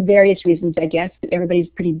various reasons, I guess. Everybody's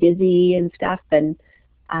pretty busy and stuff, and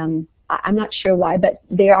I'm not sure why, but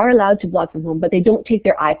they are allowed to blog from home, but they don't take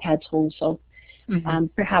their iPads home, so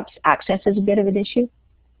perhaps access is a bit of an issue.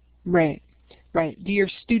 Right. Right. Do your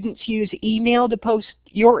students use email to post,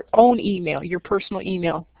 your own email, your personal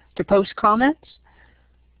email, to post comments?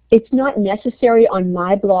 It's not necessary on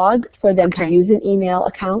my blog for them to use an email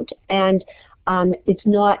account, and it's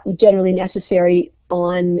not generally necessary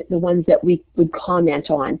on the ones that we would comment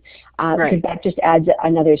on, because that just adds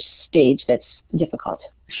another stage that's difficult.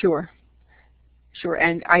 Sure. Sure.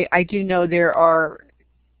 And I do know there are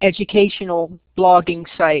educational blogging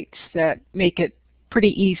sites that make it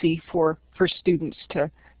pretty easy for students to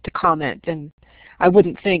comment, and I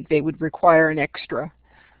wouldn't think they would require an extra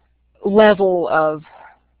level of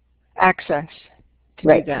access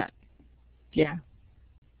to do that. Yeah.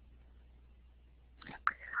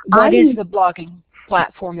 What is the blogging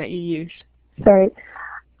platform that you use? Sorry.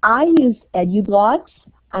 I use EduBlogs.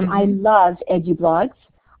 I love EduBlogs.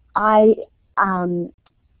 I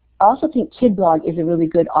also think KidBlog is a really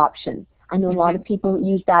good option. I know a lot of people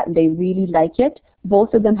use that and they really like it.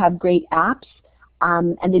 Both of them have great apps,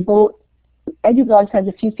 and EduBlogs has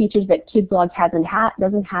a few features that KidBlog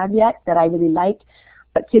doesn't have yet that I really like,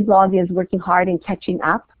 but KidBlog is working hard and catching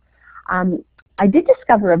up. I did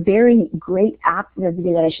discover a very great app the other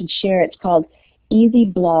day that I should share. It's called Easy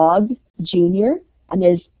Blog Junior, and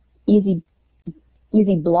there's Easy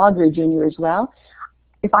Blogger Junior as well.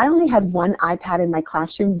 If I only had one iPad in my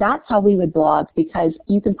classroom, that's how we would blog, because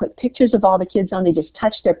you can put pictures of all the kids on. They just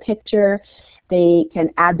touch their picture, They can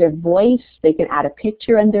add their voice, they can add a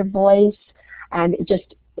picture in their voice, and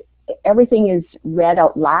everything is read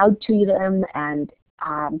out loud to them, and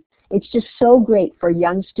it's just so great for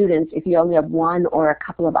young students if you only have one or a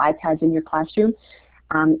couple of iPads in your classroom.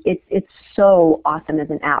 It's so awesome as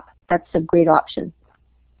an app. That's a great option.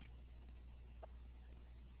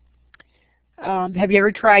 Have you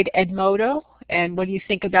ever tried Edmodo, and what do you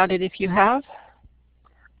think about it if you have?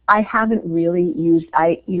 I haven't really used.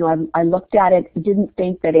 I looked at it, didn't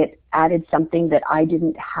think that it added something that I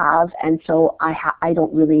didn't have, and so I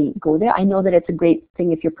don't really go there. I know that it's a great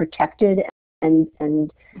thing if you're protected and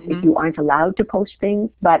if you aren't allowed to post things,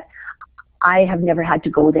 but I have never had to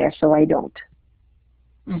go there, so I don't.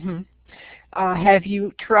 Have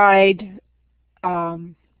you tried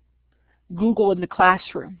Google in the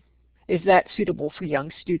classroom? Is that suitable for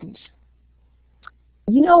young students?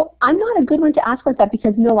 You know, I'm not a good one to ask about that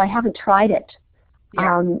because no, I haven't tried it.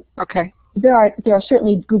 Yeah. Okay. There are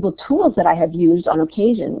certainly Google tools that I have used on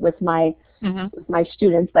occasion with my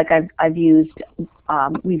students. Like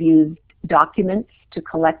we've used documents to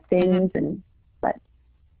collect things,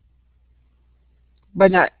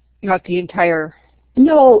 but not the entire.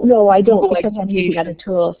 No, I don't, Google because I'm using other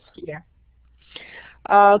tools. Yeah.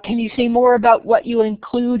 Can you say more about what you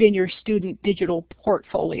include in your student digital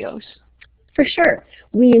portfolios? For sure.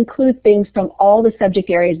 We include things from all the subject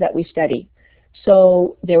areas that we study.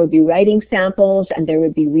 So there would be writing samples, and there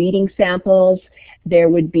would be reading samples. There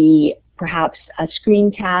would be perhaps a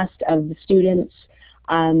screencast of the students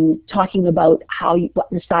talking about what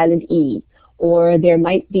the silent E. Or there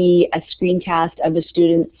might be a screencast of the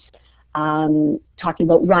students talking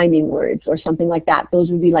about rhyming words or something like that.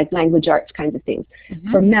 Those would be like language arts kinds of things.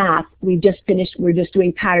 For math, we're just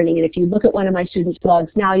doing patterning, and if you look at one of my students' blogs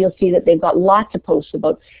now, you'll see that they've got lots of posts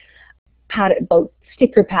about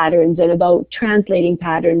sticker patterns and about translating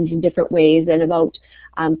patterns in different ways and about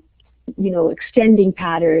extending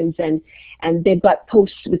patterns, and they've got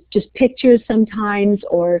posts with just pictures sometimes,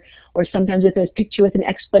 or sometimes with a picture with an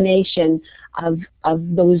explanation of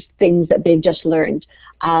those things that they've just learned.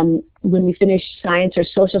 When we finish science or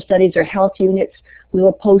social studies or health units, we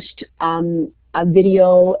will post a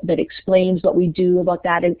video that explains what we do about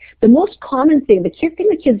that. And the most common thing, the thing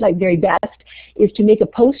the kids like very best, is to make a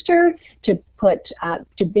poster, to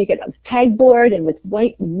make it a pegboard and with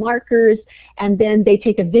white markers, and then they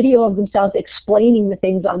take a video of themselves explaining the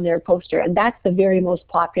things on their poster. And that's the very most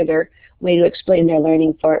popular way to explain their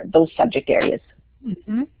learning for those subject areas.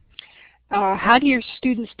 How do your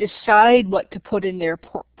students decide what to put in their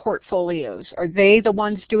portfolios? Are they the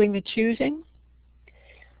ones doing the choosing?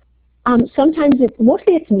 Sometimes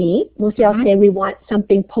mostly it's me. Mostly I'll say we want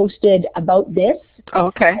something posted about this. Oh,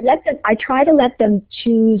 okay. I try to let them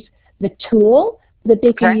choose the tool that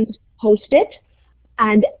they can use to post it.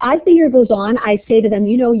 And as the year goes on, I say to them,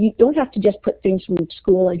 you don't have to just put things from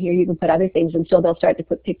school in here. You can put other things. And so they'll start to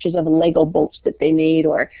put pictures of Lego boats that they made,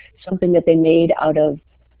 or something that they made out of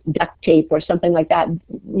duct tape or something like that.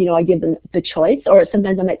 I give them the choice. Or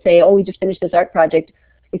sometimes I might say, oh, we just finished this art project.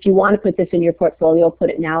 If you want to put this in your portfolio, put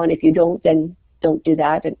it now, and if you don't, then don't do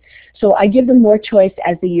that. And so I give them more choice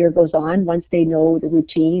as the year goes on, once they know the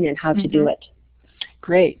routine and how to do it.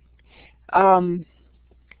 Great.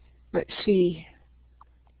 Let's see.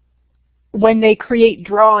 When they create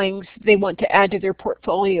drawings they want to add to their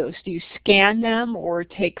portfolios, do you scan them or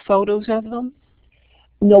take photos of them?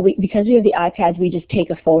 No, because we have the iPads, we just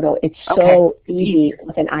take a photo. It's so easy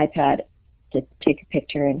with an iPad to take a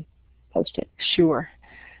picture and post it. Sure.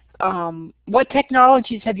 What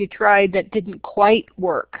technologies have you tried that didn't quite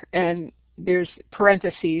work? And there's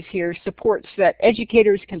parentheses here, supports that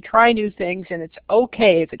educators can try new things and it's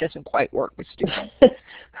okay if it doesn't quite work with students.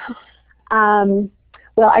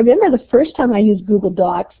 Well, I remember the first time I used Google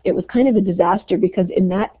Docs, it was kind of a disaster because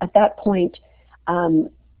at that point,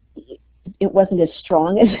 it wasn't as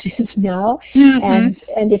strong as it is now. And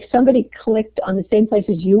if somebody clicked on the same place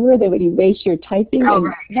as you were, they would erase your typing. Oh, and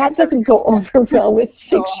right. That doesn't go over well with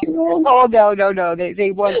 6-year-olds. Oh, no.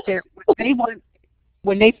 They want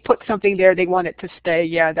when they put something there, they want it to stay.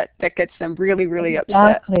 Yeah, that gets them really, really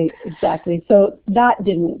upset. Exactly. So that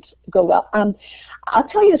didn't go well. I'll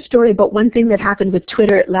tell you a story about one thing that happened with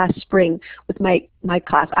Twitter last spring with my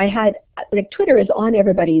class. I had, Twitter is on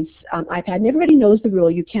everybody's iPad, and everybody knows the rule.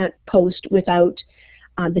 You can't post without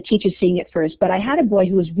the teacher seeing it first. But I had a boy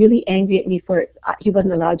who was really angry at me for he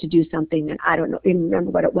wasn't allowed to do something, and I don't even remember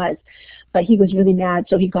what it was. But he was really mad,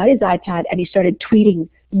 so he got his iPad and he started tweeting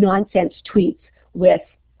nonsense tweets with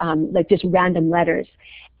just random letters,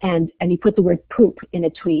 and he put the word poop in a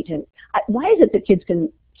tweet. And why is it that kids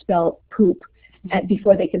can spell poop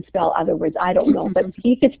before they can spell other words. I don't know, but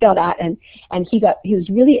he could spell that, and he was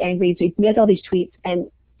really angry, so he made all these tweets, and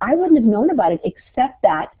I wouldn't have known about it except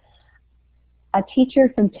that a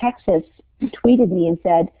teacher from Texas tweeted me and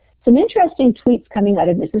said, some interesting tweets coming out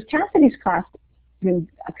of Mrs. Cassidy's classroom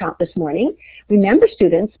account this morning. Remember,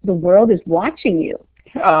 students, the world is watching you.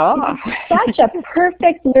 Oh. Such a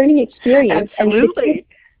perfect learning experience. Absolutely. And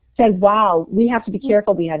said, wow, we have to be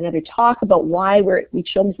careful. We had another talk about why we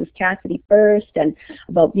show Mrs. Cassidy first, and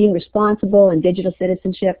about being responsible and digital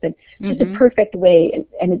citizenship, and just a perfect way.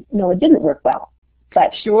 And it didn't work well.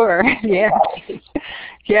 But sure, yes.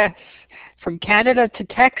 Yes, from Canada to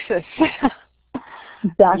Texas.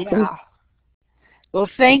 Exactly. Yeah. Well,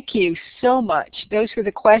 thank you so much. Those were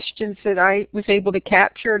the questions that I was able to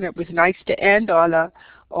capture, and it was nice to end on a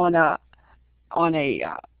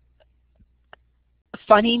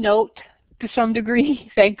funny note to some degree.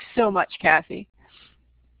 Thanks so much, Kathy.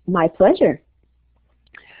 My pleasure.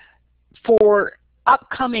 For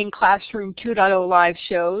upcoming Classroom 2.0 live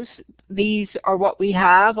shows, these are what we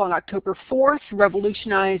have. On October 4th,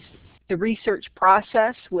 revolutionize the research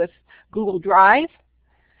process with Google Drive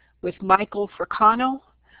with Michael Fricano.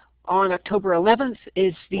 On October 11th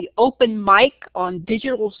is the open mic on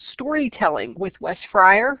digital storytelling with Wes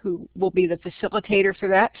Fryer, who will be the facilitator for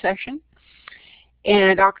that session.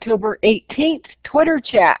 And October 18th, Twitter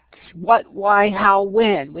chats, what, why, how,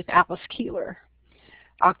 when, with Alice Keeler.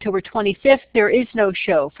 October 25th, there is no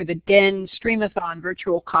show for the DEN Streamathon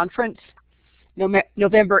virtual conference.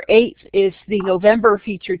 November 8th is the November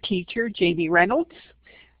featured teacher, Jamie Reynolds.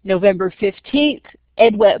 November 15th,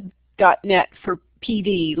 edweb.net for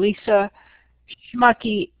PD, Lisa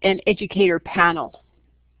Schmucky, and educator panel.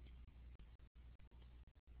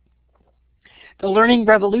 The Learning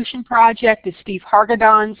Revolution Project is Steve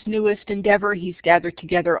Hargadon's newest endeavor. He's gathered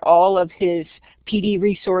together all of his PD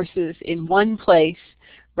resources in one place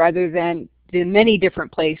rather than the many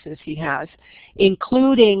different places he has,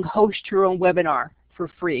 including host your own webinar for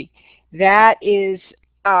free. That is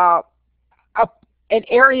an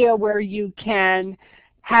area where you can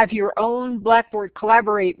have your own Blackboard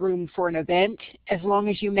Collaborate room for an event, as long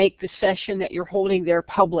as you make the session that you're holding there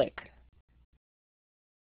public.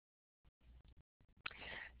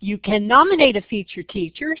 You can nominate a featured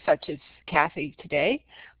teacher, such as Kathy today,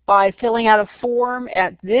 by filling out a form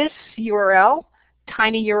at this URL,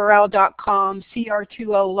 tinyurl.com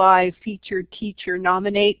CR20live featured teacher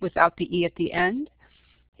nominate without the E at the end.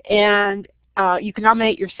 And you can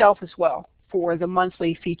nominate yourself as well for the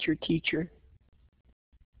monthly featured teacher.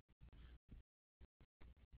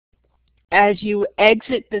 As you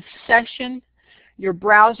exit this session, your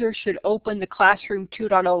browser should open the Classroom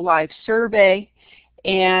 2.0 Live survey,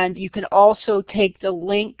 and you can also take the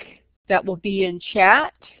link that will be in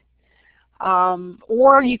chat,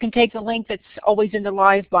 or you can take the link that's always in the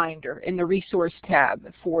Live Binder in the Resource tab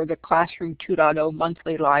for the Classroom 2.0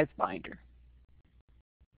 Monthly Live Binder.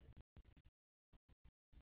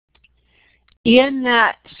 In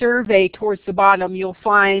that survey towards the bottom, you'll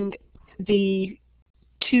find the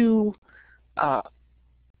two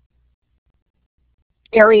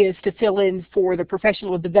areas to fill in for the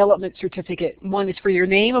professional development certificate. One is for your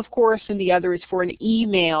name, of course, and the other is for an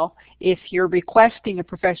email if you're requesting a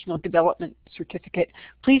professional development certificate.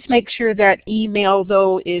 Please make sure that email,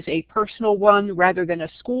 though, is a personal one rather than a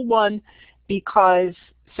school one, because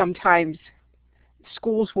sometimes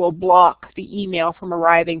schools will block the email from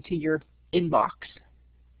arriving to your inbox.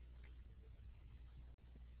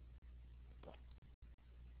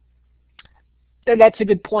 So that's a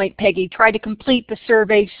good point, Peggy. Try to complete the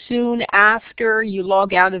survey soon after you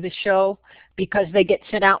log out of the show, because they get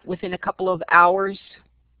sent out within a couple of hours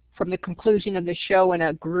from the conclusion of the show in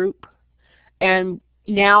a group. And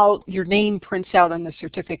now your name prints out on the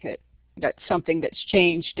certificate. That's something that's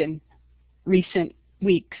changed in recent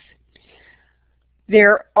weeks.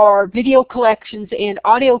 There are video collections and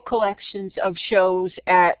audio collections of shows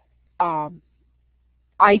at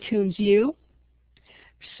iTunes U,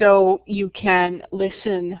 so you can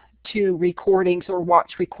listen to recordings or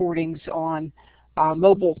watch recordings on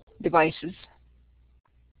mobile devices.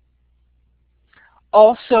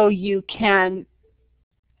 Also, you can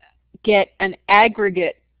get an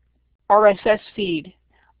aggregate RSS feed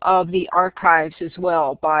of the archives as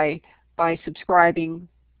well by subscribing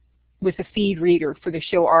with a feed reader for the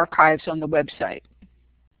show archives on the website.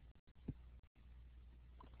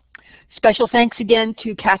 Special thanks again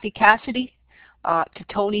to Kathy Cassidy, to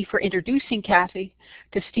Tony for introducing Kathy,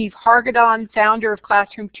 to Steve Hargadon, founder of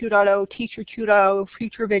Classroom 2.0, Teacher 2.0,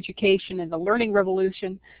 Future of Education and the Learning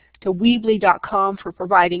Revolution, to Weebly.com for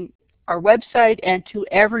providing our website, and to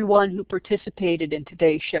everyone who participated in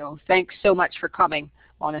today's show. Thanks so much for coming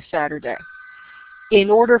on a Saturday. In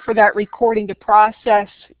order for that recording to process,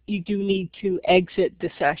 you do need to exit the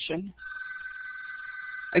session.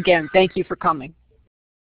 Again, thank you for coming.